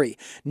Your Story,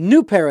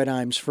 New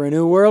Paradigms for a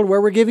New World,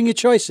 where we're giving you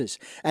choices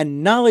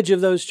and knowledge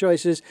of those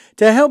choices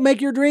to help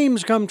make your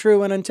dreams come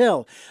true. And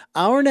until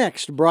our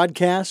next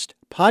broadcast,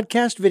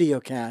 podcast,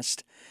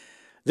 videocast,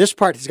 this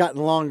part has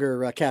gotten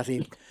longer,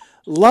 Kathy.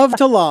 Love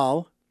to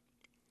Lal.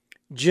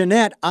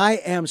 Jeanette, I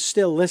am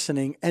still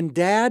listening. And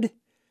Dad,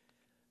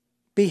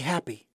 be happy.